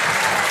 Wakefield.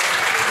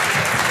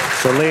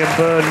 So Liam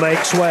Byrne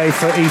makes way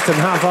for Ethan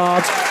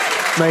Havard.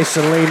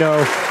 Mason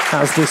Lino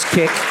has this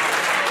kick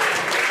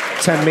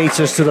 10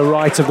 metres to the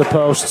right of the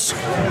posts,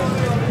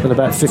 and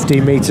about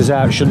 15 metres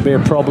out. Shouldn't be a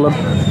problem.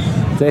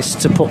 This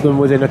to put them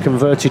within a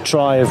converted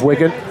try of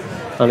Wigan,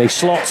 and he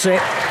slots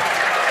it.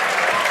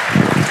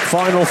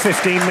 Final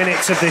 15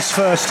 minutes of this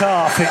first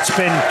half. It's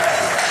been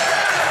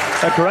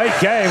a great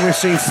game. We've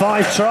seen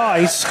 5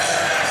 tries.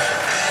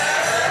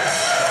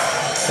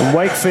 And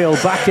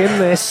Wakefield back in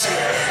this.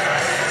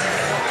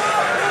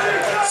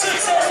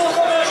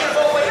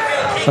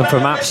 And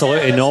from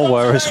absolutely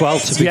nowhere as well,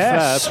 to be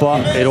fair.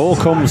 But it all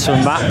comes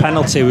from that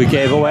penalty we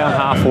gave away on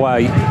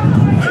halfway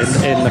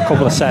in a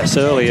couple of sets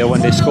earlier when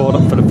they scored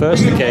up for the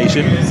first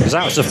occasion, because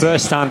that was the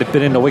first time they've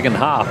been in the Wigan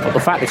half. But the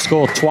fact they've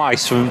scored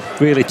twice from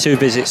really 2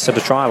 visits to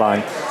the try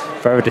line,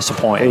 very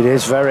disappointing. It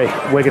is very.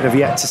 Wigan have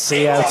yet to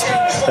see out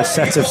a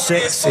set of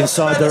 6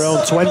 inside their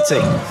own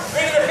 20.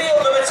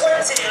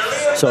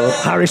 So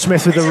Harry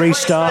Smith with the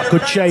restart.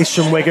 Good chase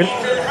from Wigan.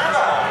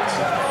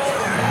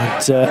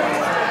 And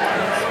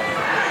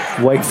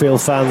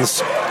Wakefield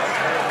fans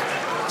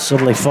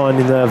suddenly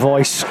finding their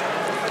voice.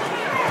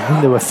 I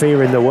think they were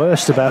fearing the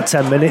worst about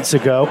 10 minutes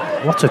ago.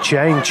 What a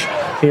change.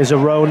 Here's a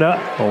Rona.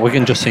 Well,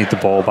 Wigan just need the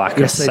ball back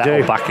and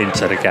settle back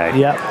into the game.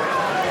 Yeah.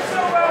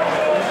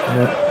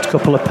 A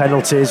couple of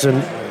penalties,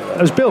 and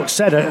as Bill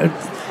said, a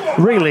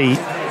really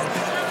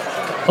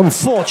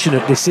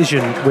unfortunate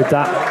decision with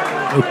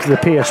that, with the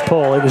Pierce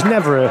Paul. It was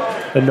never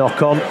a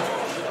knock-on,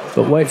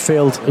 but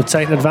Wakefield have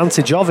taken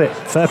advantage of it.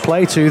 Fair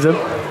play to them.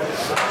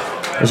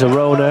 As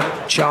Arona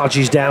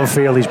charges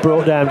downfield, he's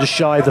brought down just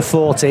shy of the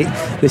 40.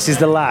 This is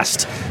the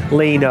last.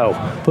 Lino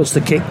puts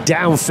the kick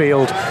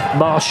downfield.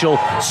 Marshall,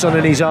 sun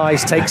in his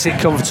eyes, takes it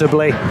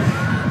comfortably,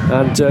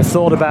 and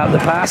thought about the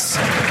pass.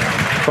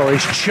 Well,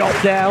 he's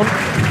chopped down.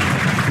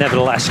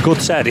 Nevertheless,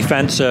 good set of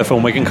defence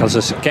from Wigan, because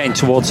it's getting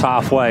towards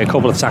halfway. A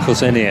couple of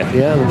tackles in here.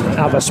 Yeah, and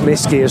Abbas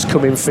Miski has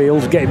come in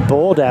field, getting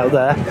bored out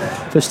there.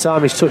 First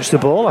time he's touched the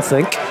ball, I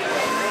think.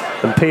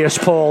 And Pierce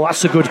Paul,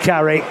 that's a good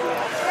carry.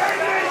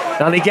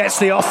 And he gets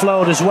the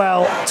offload as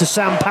well to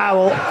Sam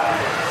Powell.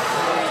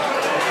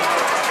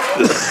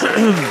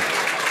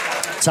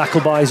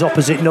 Tackled by his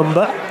opposite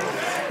number.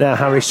 Now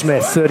Harry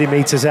Smith, 30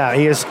 metres out.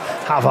 Here's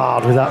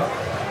Havard with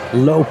that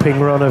loping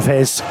run of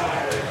his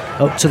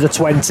up to the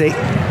 20.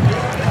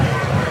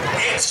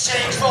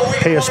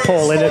 Pierce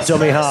Paul in at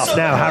dummy half.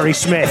 Now Harry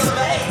Smith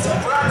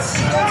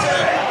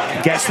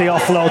gets the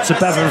offload to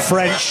Bevan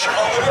French.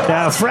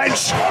 Now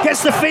French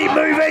gets the feet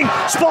moving,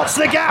 spots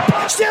the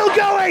gap, still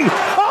going.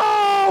 Oh!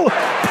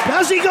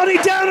 Has he got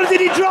it down or did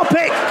he drop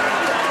it?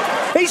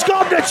 He's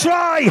got the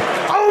try.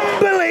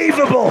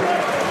 Unbelievable.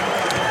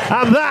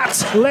 And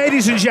that,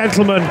 ladies and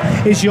gentlemen,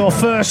 is your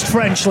first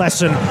French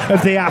lesson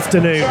of the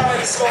afternoon.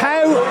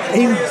 How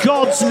in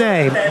God's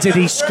name did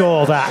he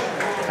score that?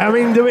 I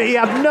mean, he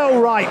had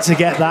no right to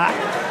get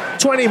that.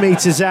 20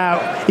 metres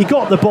out, he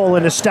got the ball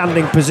in a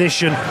standing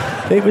position.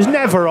 It was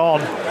never on,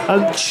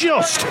 and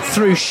just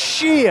through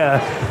sheer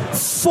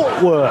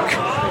footwork,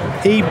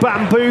 he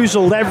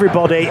bamboozled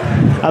everybody,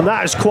 and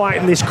that has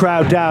quietened this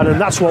crowd down, and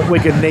that's what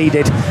Wigan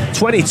needed.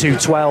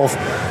 22-12.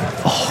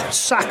 Oh,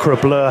 sacre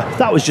bleu.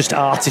 That was just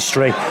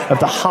artistry of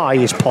the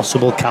highest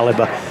possible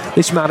calibre.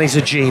 This man is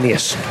a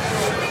genius.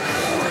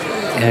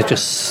 Yeah,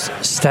 just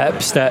step.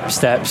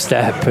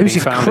 And he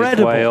found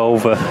his way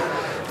over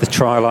the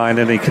try line,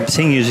 and he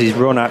continues his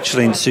run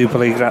actually in Super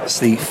League. That's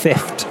the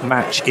 5th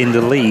match in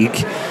the league.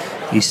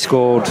 He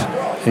scored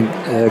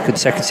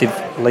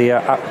consecutively.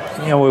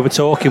 We were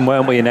talking,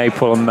 weren't we, in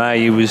April and May?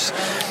 He was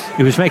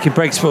making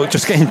breaks, but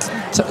just getting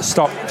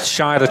stopped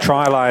shy of the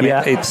try line.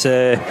 Yeah.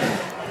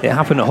 It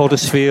happened at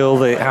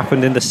Huddersfield. It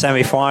happened in the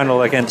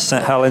semi-final against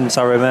St Helens,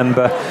 I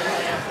remember.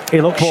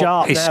 He looks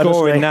sharp. He's now,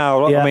 scoring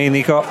now. Yeah. I mean,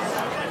 he got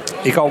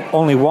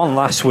only one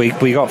last week,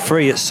 but he got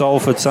 3 at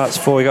Salford, so that's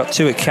 4. He got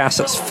 2 at Cass,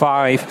 that's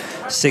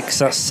 5, 6,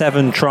 that's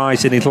 7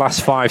 tries in his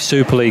last 5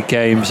 Super League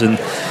games. And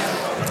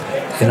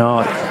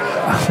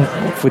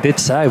we did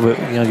say,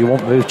 you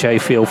won't move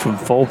Wakefield from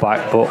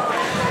fullback, but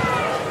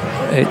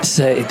it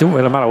doesn't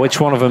really matter which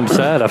one of them's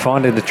there. They're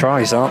finding the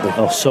tries, aren't they?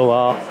 Oh, so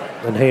are.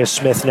 And here's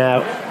Smith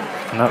now.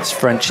 And that's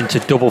French into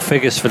double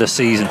figures for the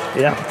season.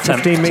 Yeah,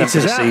 15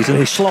 metres out. Season.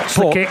 He slots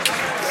the kick.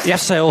 You have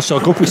to say also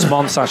a good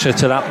response actually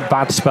to that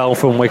bad spell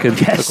from Wigan.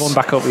 Yes. They're going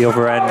back up the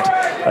other end,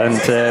 and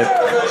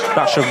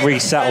that should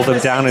resettle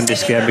them down in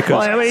this game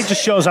because it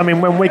just shows.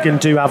 When Wigan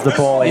do have the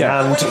ball in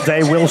hand,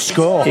 they will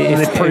score. And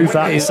they prove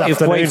that this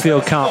afternoon. If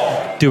Wakefield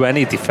can't do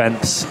any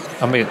defence,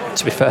 to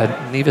be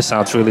fair, neither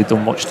side's really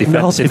done much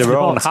defence in their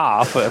own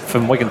half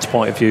from Wigan's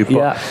point of view.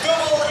 But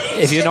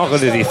if you're not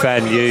going to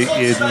defend,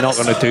 you're not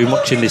going to do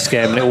much in this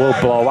game, and it will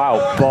blow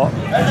out. But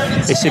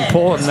it's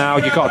important now.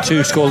 You've got a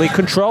 2-score lead.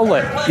 Control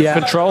it. Yeah.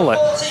 Control it.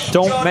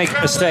 Don't make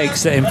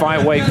mistakes that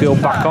invite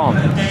Wakefield back on.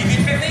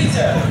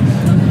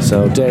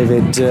 So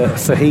David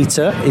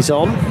Fajita is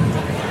on.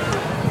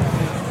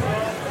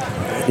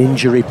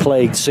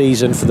 Injury-plagued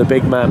season for the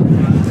big man,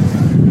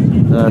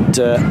 and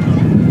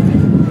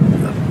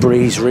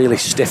breeze really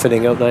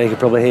stiffening up there. You can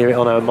probably hear it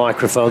on our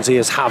microphones.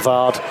 Here's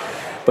Havard.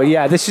 But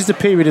yeah, this is the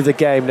period of the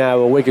game now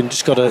where Wigan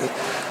just got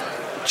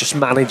to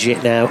manage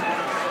it now.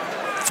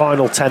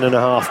 Final 10 and a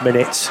half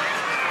minutes.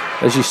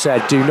 As you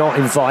said, do not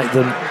invite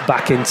them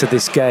back into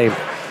this game,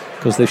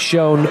 because they've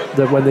shown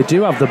that when they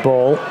do have the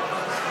ball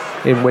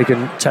in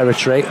Wigan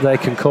territory, they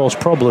can cause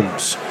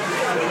problems.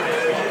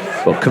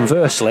 But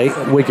conversely,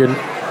 Wigan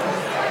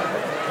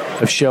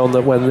have shown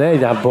that when they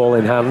have ball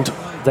in hand,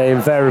 they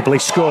invariably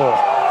score.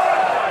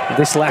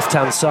 This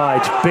left-hand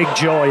side, big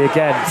joy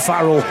again.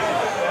 Farrell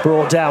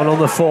brought down on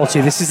the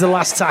 40. This is the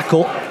last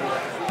tackle.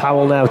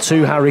 Powell now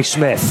to Harry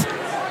Smith.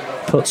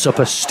 Puts up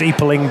a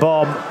steepling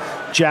bomb.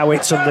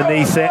 Jowett's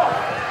underneath it.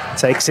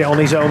 Takes it on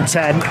his own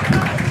 10.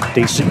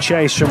 Decent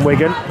chase from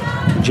Wigan.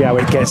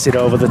 Jowett gets it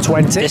over the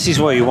 20. This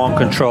is where you want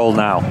control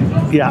now.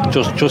 Yeah.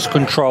 Just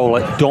control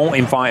it. Don't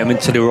invite them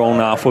into their own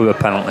half with a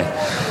penalty.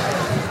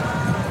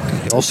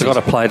 You also got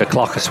to play the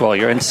clock as well.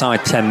 You're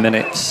inside 10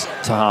 minutes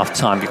to half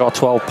time. You've got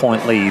a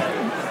 12-point lead.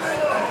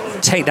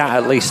 Take that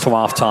at least to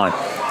half time.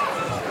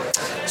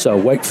 So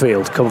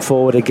Wakefield come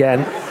forward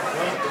again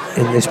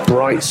in this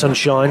bright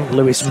sunshine.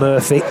 Lewis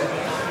Murphy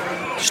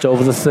just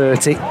over the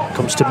 30,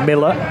 comes to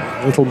Miller,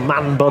 little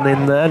man bun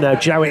in there. Now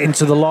Jowett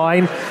into the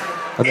line,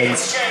 and then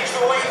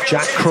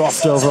Jack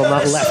Croft over on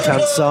that left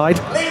hand side.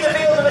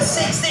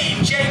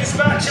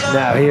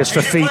 Now here's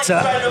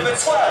Fafita,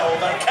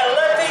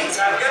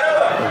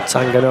 and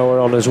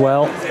Tanganoa on as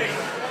well.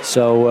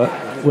 So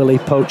Willie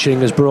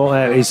Poaching has brought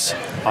out his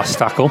last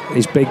tackle,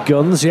 his big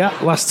guns.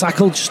 Last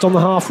tackle just on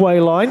the halfway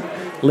line.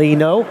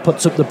 Lino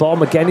puts up the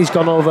bomb again. He's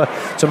gone over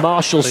to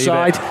Marshall's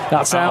side.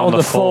 That's out on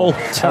the full.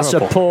 That's a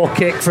poor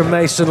kick from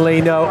Mason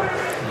Lino,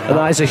 and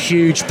that is a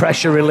huge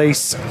pressure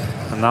release.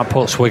 And that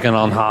puts Wigan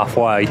on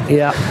halfway.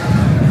 Yeah.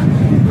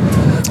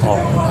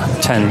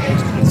 10.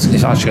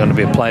 It's actually going to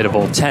be a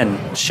playable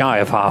 10 shy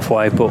of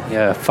halfway, but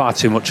far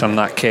too much on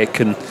that kick,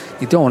 and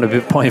you don't want to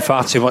be putting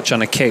far too much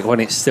on a kick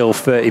when it's still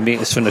 30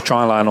 metres from the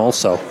try line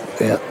also.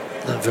 Yeah.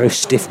 A very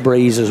stiff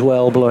breeze as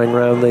well blowing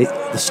around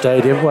the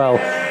stadium.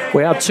 Well,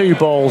 we had 2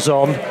 balls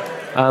on,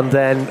 and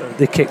then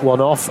they kicked one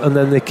off, and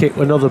then they kicked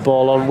another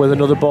ball on with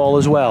another ball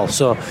as well.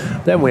 So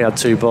then we had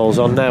 2 balls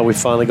on. Now we've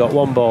finally got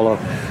 1 ball on.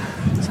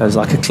 Sounds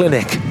like a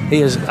clinic.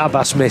 Here's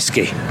Abbas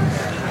Miski,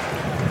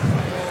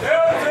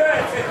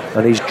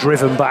 and he's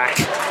driven back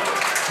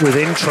with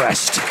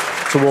interest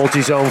towards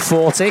his own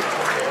 40.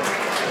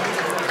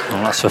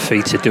 Well, that's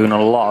Fafita doing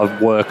a lot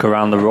of work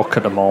around the ruck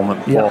at the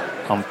moment, but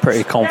I'm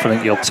pretty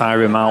confident you'll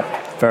tire him out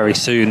very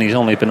soon. He's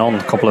only been on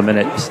a couple of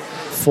minutes.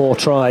 4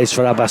 tries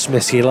for Abbas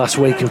Miski last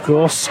week, of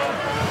course.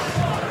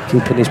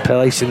 Keeping his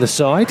place in the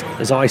side.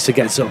 As Isa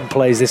gets up and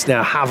plays this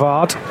now,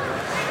 Havard.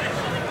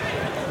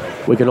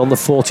 Wigan on the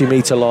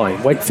 40-metre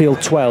line.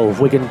 Wakefield 12,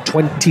 Wigan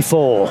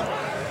 24.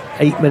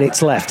 8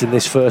 minutes left in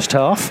this first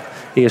half.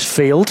 Here's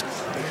Field.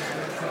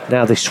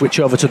 Now they switch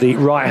over to the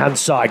right-hand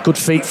side. Good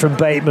feet from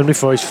Bateman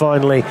before he's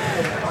finally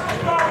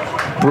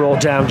brought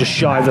down just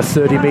shy of the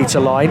 30-metre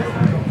line.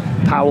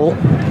 Powell.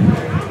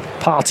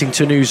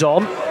 Partington, who's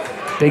on.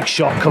 Big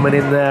shot coming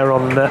in there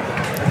on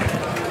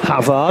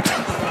Havard.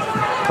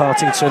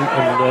 Partington,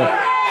 and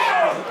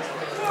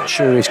not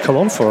sure he's come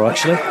on for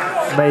actually.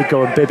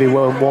 Mago and Bibby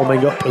were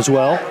warming up as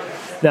well.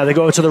 Now they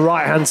go to the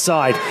right-hand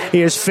side.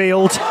 Here's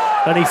Field,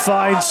 and he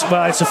finds,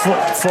 it's a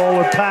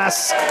forward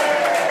pass.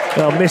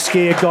 Well,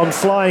 Miski had gone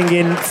flying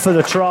in for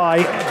the try.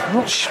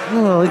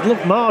 It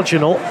looked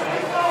marginal.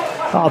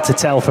 Hard to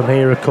tell from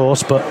here, of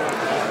course, but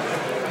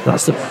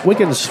That's the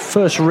Wigan's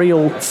first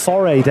real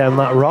foray down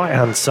that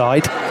right-hand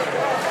side.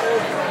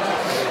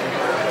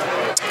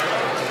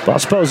 But I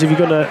suppose if you're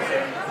going to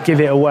give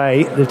it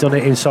away, they've done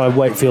it inside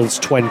Wakefield's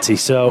 20,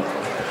 so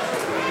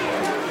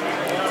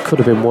could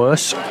have been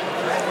worse.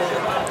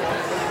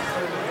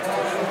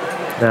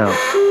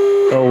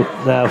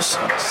 Now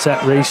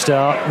set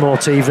restart,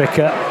 Morty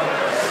Vicker.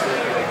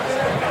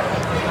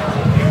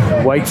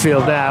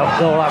 Wakefield now,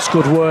 that's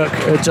good work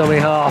at dummy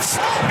half.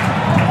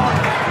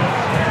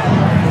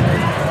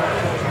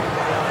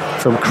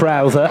 From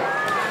Crowther.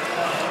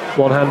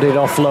 One-handed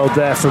offload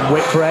there from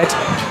Whitbread.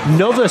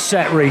 Another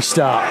set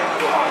restart.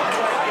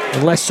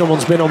 Unless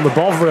someone's been on the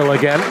Bovril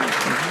again.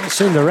 I've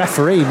seen the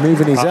referee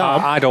moving his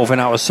arm. I don't think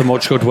that was so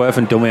much good work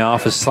from dummy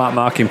half as slap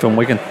marking from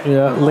Wigan.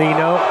 Yeah,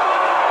 Lino.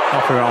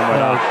 Nothing wrong with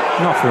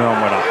that. Nothing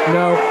wrong with that.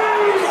 No.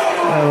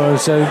 I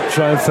was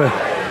trying for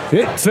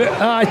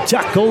high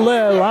tackle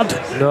there, lad.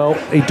 No,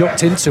 he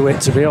ducked into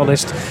it, to be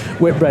honest.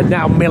 Whitbread,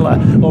 now Miller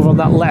over on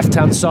that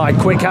left-hand side.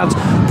 Quick hands,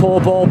 poor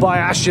ball by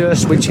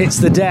Ashurst, which hits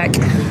the deck.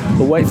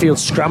 The Wakefield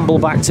scramble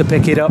back to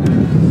pick it up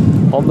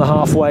on the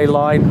halfway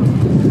line.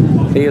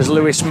 Here's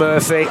Lewis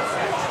Murphy.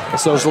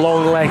 It's those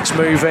long legs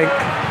moving.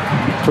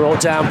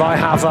 Brought down by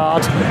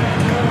Havard.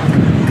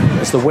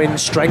 As the wind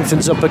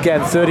strengthens up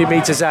again, 30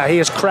 metres out.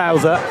 Here's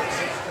Crowther.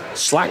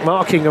 Slack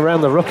marking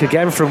around the ruck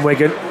again from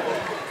Wigan.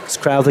 As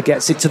Crowther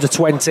gets it to the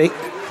 20.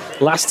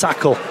 Last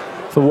tackle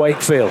for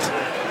Wakefield.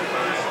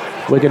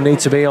 Wigan need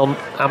to be on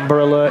amber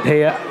alert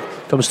here.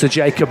 Comes to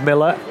Jacob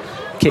Miller.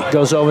 Kick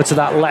goes over to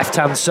that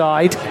left-hand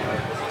side.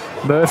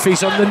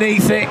 Murphy's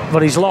underneath it,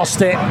 but he's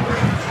lost it.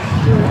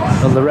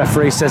 And the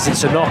referee says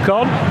it's a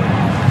knock-on.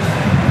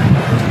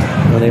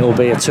 And it'll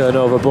be a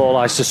turnover ball,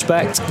 I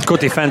suspect. Good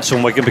defence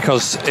from Wigan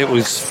because it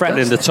was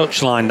threatening the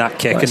touchline, that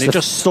kick, and it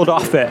just stood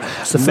off it.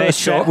 It's the first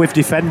shot we've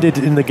defended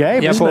in the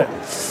game, isn't it?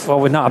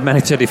 Well, we've not had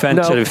many to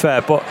defend, to be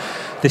fair, but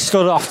they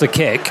stood off the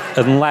kick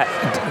and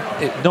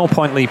no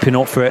point leaping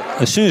up for it.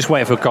 As soon as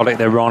Wakefield got it,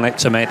 they were on it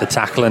to make the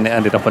tackle, and it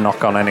ended up a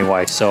knock-on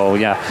anyway. So,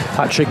 yeah.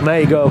 Patrick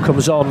Mago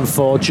comes on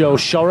for Joe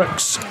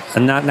Shorrocks.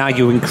 And now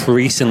you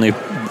increasingly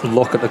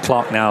look at the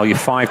clock now. You're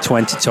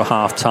 5:20 to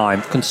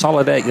half-time.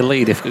 Consolidate your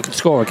lead. If you can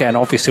score again,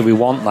 obviously we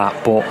want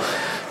that, but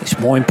it's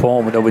more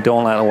important that we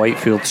don't let the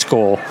Wakefield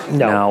score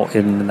now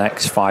in the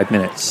next 5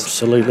 minutes.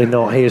 Absolutely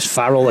not. Here's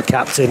Farrell, the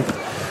captain.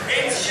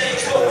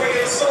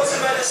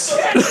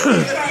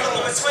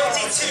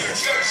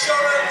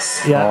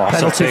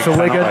 Penalty for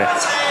Wigan.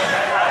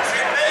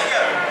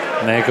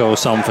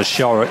 Mago's on for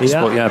Shorrocks,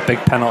 but big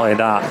penalty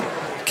that.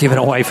 Given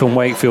away from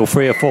Wakefield,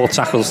 3 or 4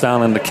 tackles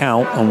down in the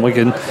count, and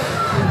Wigan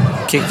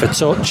kick for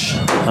touch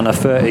and a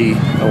 30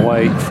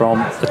 away from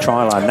the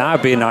try line. Now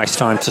would be a nice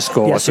time to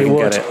score. Yes, if we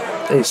would. Get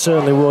it. It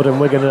certainly would, and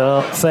Wigan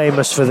are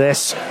famous for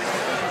this.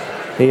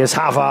 Here's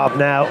Havard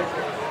now,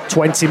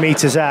 20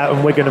 metres out,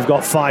 and Wigan have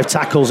got 5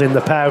 tackles in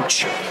the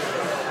pouch.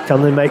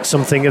 Can they make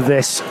something of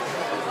this?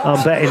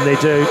 I'm betting they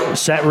do.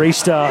 Set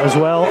restart as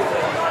well.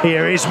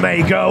 Here is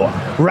Mago,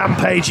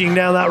 rampaging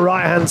down that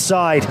right-hand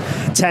side.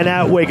 10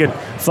 out Wigan,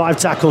 5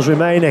 tackles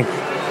remaining.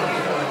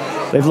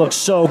 They've looked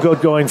so good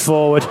going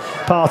forward.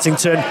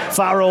 Partington,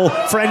 Farrell,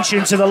 French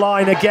into the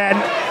line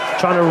again,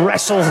 trying to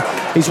wrestle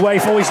his way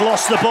forward. He's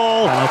lost the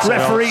ball.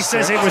 Referee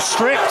says it was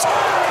stripped.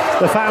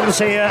 The fans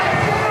here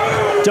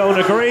don't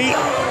agree.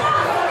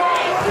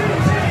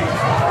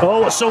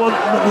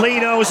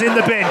 Lino's in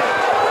the bin.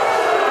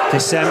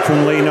 Dissent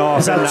from Lino.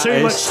 He's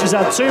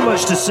had too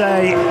much to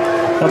say,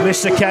 and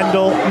Mr.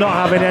 Kendall not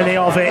having any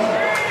of it.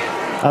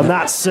 And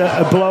that's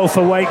a blow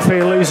for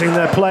Wakefield, losing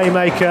their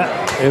playmaker.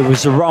 It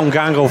was the wrong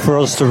angle for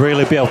us to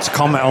really be able to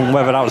comment on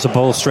whether that was a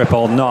ball strip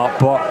or not.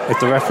 But if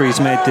the referee's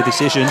made the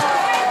decision,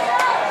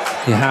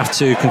 you have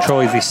to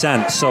control your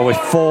dissent. So with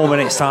 4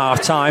 minutes to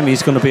half time,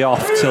 he's going to be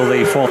off till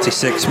the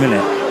 46th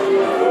minute.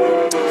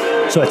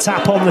 So a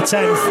tap on the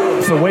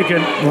 10th for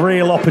Wigan.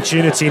 Real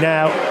opportunity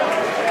now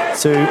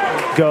to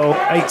go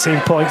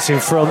 18 points in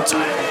front.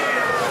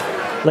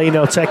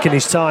 Lino taking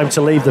his time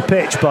to leave the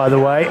pitch, by the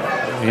way.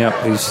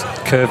 Yep, he's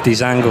curved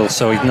his angle,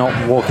 so he's not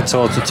walking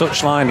towards the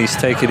touchline. He's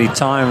taking his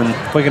time,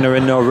 and Wigan are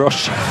in no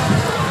rush.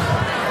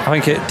 I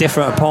think a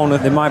different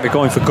opponent, they might be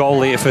going for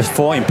goal here for a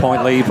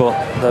 14-point lead, but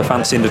they're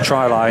fancying the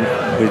try line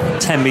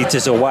with 10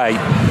 metres away.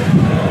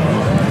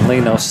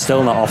 Lino's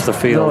still not off the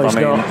field.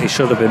 No, he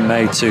should have been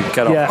made to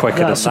get off quicker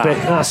than that.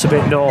 That's a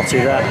bit naughty,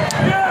 that.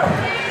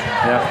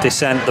 Yeah,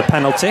 dissent, the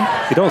penalty.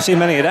 You don't see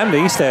many of them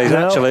these days,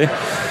 actually.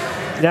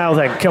 Now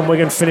then, can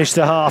Wigan finish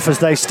the half as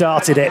they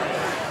started it?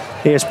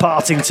 Here's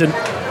Partington.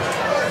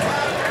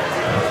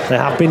 They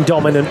have been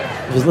dominant.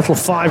 There's a little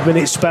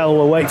 5-minute spell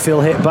where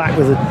Wakefield hit back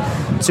with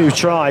 2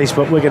 tries,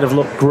 but Wigan have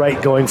looked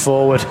great going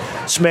forward.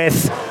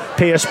 Smith,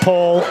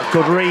 Pierce-Paul,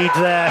 good read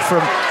there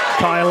from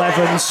Kyle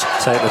Evans.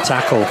 Take the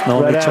tackle,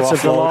 no need to offload.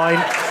 Of the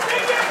line.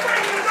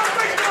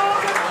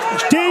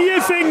 Steer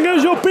your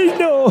fingers up his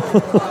nose.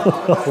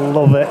 I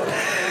love it.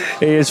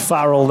 Here's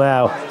Farrell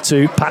now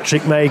to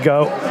Patrick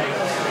Mago.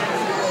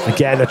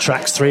 Again,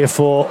 attracts 3 or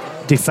 4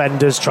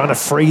 defenders, trying to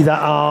free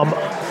that arm.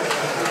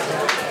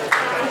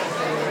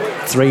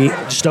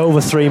 Just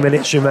over 3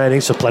 minutes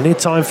remaining, so plenty of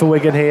time for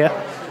Wigan here.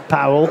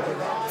 Powell,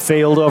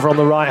 Field over on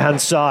the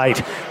right-hand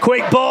side.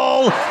 Quick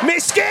ball,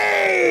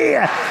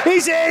 Miski!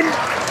 He's in!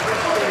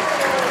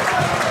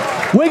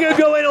 Wigan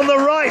going on the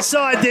right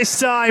side this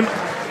time.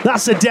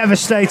 That's a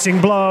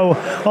devastating blow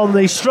on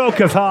the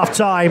stroke of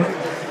half-time.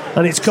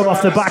 And it's come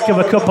off the back of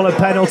a couple of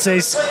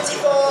penalties.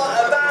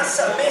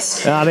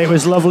 And it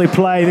was lovely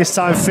play. This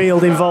time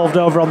Field involved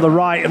over on the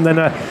right, and then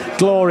a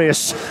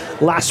glorious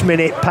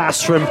last-minute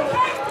pass from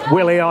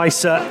Willie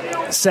Isa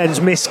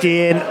sends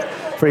Miski in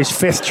for his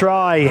 5th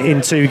try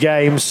in 2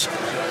 games.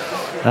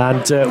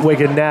 And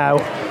Wigan now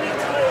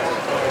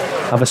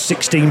have a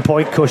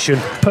 16-point cushion.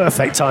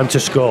 Perfect time to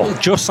score.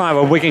 Just like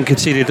when Wigan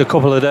conceded a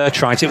couple of their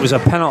tries, it was a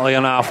penalty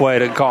on halfway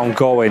that got them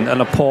going, and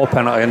a poor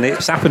penalty, and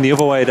it's happened the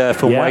other way there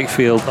for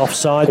Wakefield.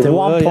 Offside.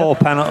 One poor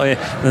penalty,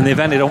 and they've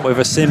ended up with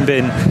a sin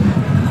bin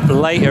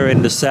later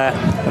in the set,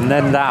 and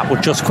then that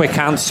with just quick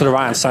hands to the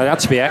right hand side had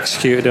to be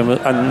executed,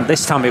 and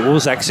this time it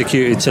was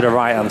executed to the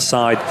right hand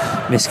side.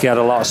 Miski had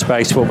a lot of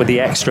space, but with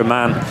the extra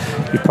man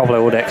you probably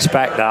would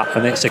expect that,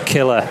 and it's a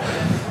killer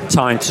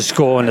time to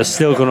score, and they're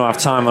still going to have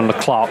time on the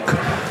clock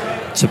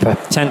to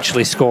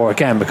potentially score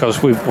again,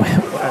 because we've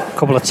a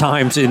couple of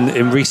times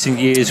in recent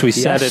years we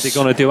said that they're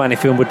going to do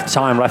anything with the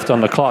time left on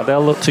the clock.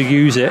 They'll look to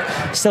use it.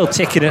 Still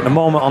ticking at the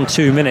moment on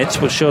 2 minutes,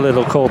 but surely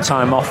they'll call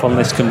time off on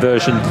this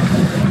conversion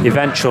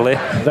eventually.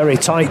 Very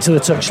tight to the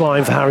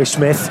touchline for Harry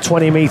Smith,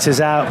 20 metres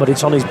out, but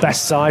it's on his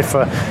best side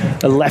for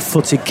a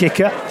left-footed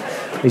kicker.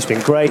 He's been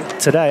great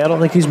today. I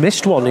don't think he's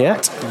missed one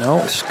yet.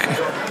 No,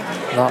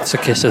 that's a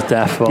kiss of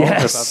death.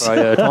 Yes. I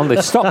heard.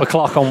 They stopped the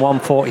clock on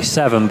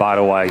 1:47, by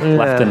the way,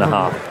 left in the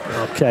half.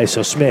 Okay,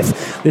 so Smith,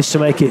 this to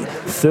make it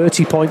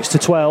 30 points to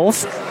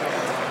 12.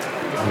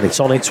 And it's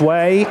on its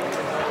way.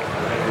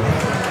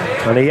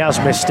 And he has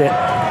missed it.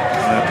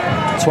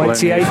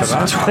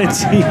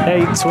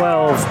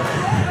 28-12.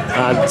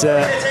 And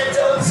the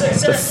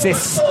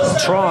 5th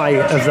try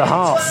of the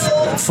half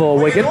for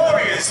Wigan.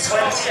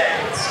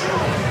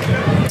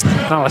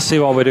 Now let's see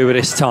what we do with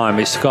this time.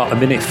 It's got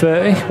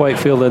 1:30.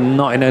 Wakefield are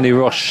not in any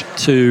rush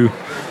to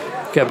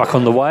get back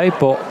on the way,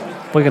 but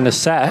we're going to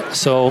set,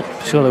 so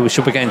surely we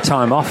should be getting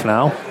time off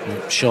now.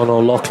 Sean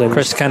O'Loughlin.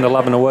 Chris Kendall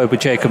having a word with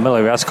Jacob Miller,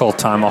 who has called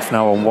time off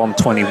now on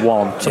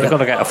 1:21, so they're going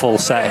to get a full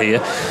set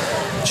here.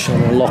 Sean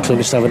O'Loughlin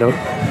just having a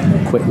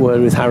quick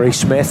word with Harry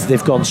Smith.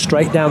 They've gone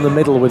straight down the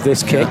middle with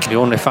this kick. You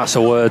wonder if that's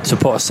a word to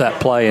put a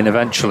set play in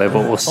eventually,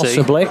 but we'll see.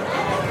 Possibly.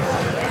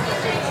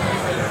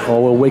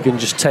 Or will Wigan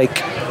just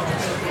take...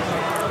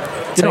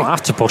 You don't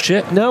have to push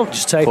it. No,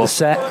 just take the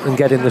set and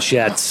get in the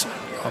sheds.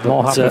 I'm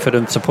more happy for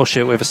them to push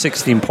it with a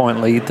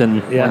 16-point lead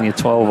than when you're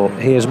 12 up.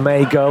 Here's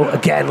Mago,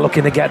 again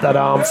looking to get that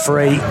arm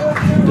free.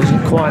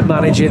 Doesn't quite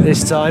manage it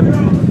this time.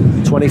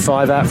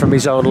 25 out from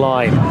his own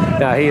line.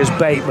 Now here's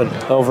Bateman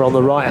over on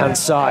the right-hand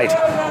side.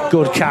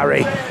 Good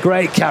carry.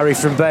 Great carry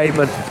from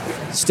Bateman.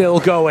 Still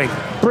going.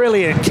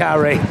 Brilliant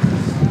carry.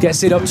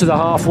 Gets it up to the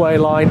halfway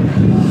line.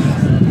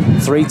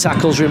 3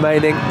 tackles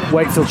remaining.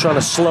 Wakefield trying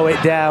to slow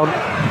it down.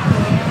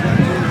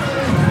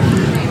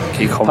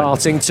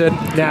 Partington,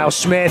 now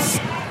Smith.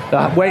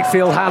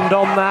 Wakefield hand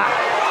on that.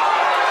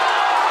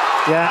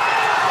 Yeah.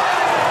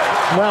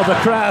 Well, the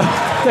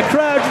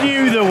crowd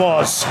knew there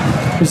was.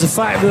 It was the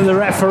fact that the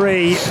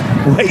referee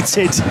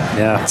waited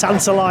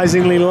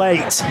tantalisingly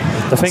late.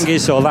 The thing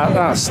is, though,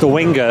 that's the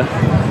winger,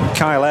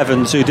 Kyle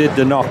Evans, who did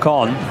the knock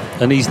on,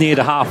 and he's near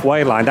the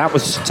halfway line. That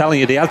was telling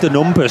you they had the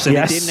numbers and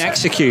they didn't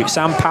execute.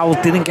 Sam Powell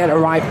didn't get a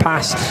right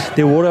pass.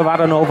 They would have had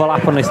an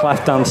overlap on his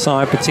left-hand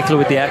side, particularly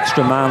with the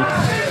extra man.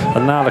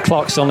 And now the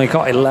clock's only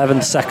got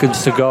 11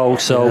 seconds to go.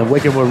 So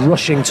Wigan were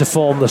rushing to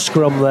form the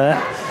scrum there.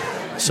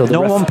 So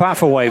no one back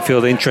for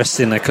Wakefield,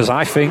 interestingly, because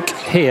I think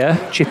here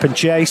Chip and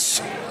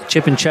chase,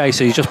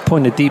 so he's just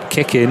putting a deep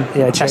kick in,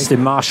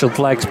 testing Marshall's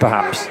legs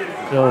perhaps.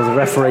 No, the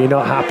referee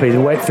not happy.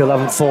 The Wakefield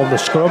haven't formed the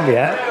scrum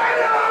yet.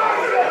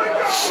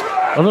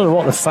 I don't know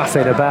what they're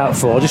faffing about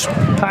for. Just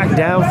pack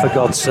down, for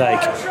God's sake.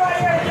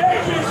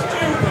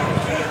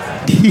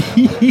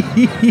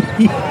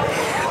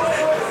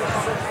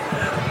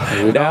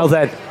 Now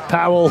then,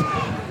 Powell,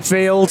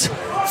 Field,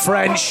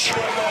 French.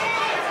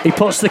 He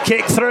puts the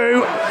kick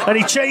through and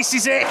he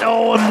chases it.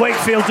 Oh, and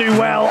Wakefield do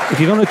well. If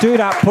you're going to do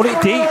that, put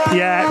it deep.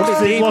 Yeah,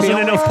 there wasn't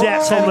enough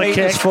depth on the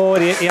kick.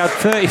 Forward. He had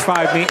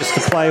 35 metres to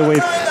play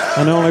with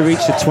and only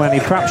reached the 20.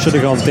 Perhaps should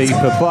have gone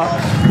deeper. But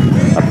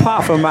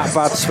apart from that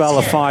bad spell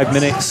of 5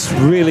 minutes,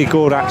 really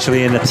good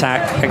actually in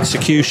attack,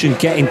 execution,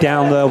 getting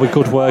down there with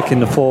good work in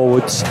the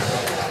forwards.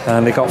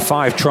 And they got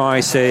 5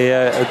 tries. They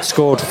had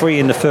scored 3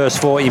 in the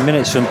first 40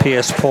 minutes from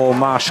Pierce, Paul,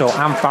 Marshall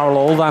and Farrell,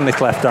 all down this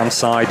left-hand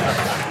side.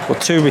 But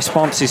 2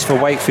 responses for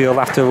Wakefield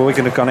after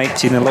Wigan had gone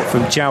 18 and look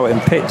from Jowett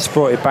and Pitts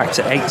brought it back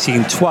to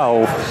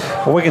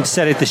 18-12. But Wigan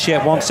steadied the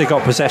ship once they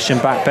got possession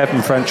back.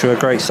 Bevan French with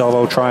a great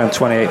solo try on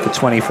 28 for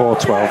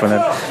 24-12, and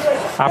then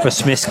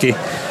Abbas Miski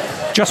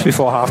just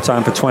before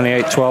half-time for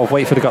 28-12.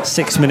 Wakefield have got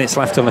 6 minutes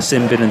left on the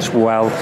sin bin as well.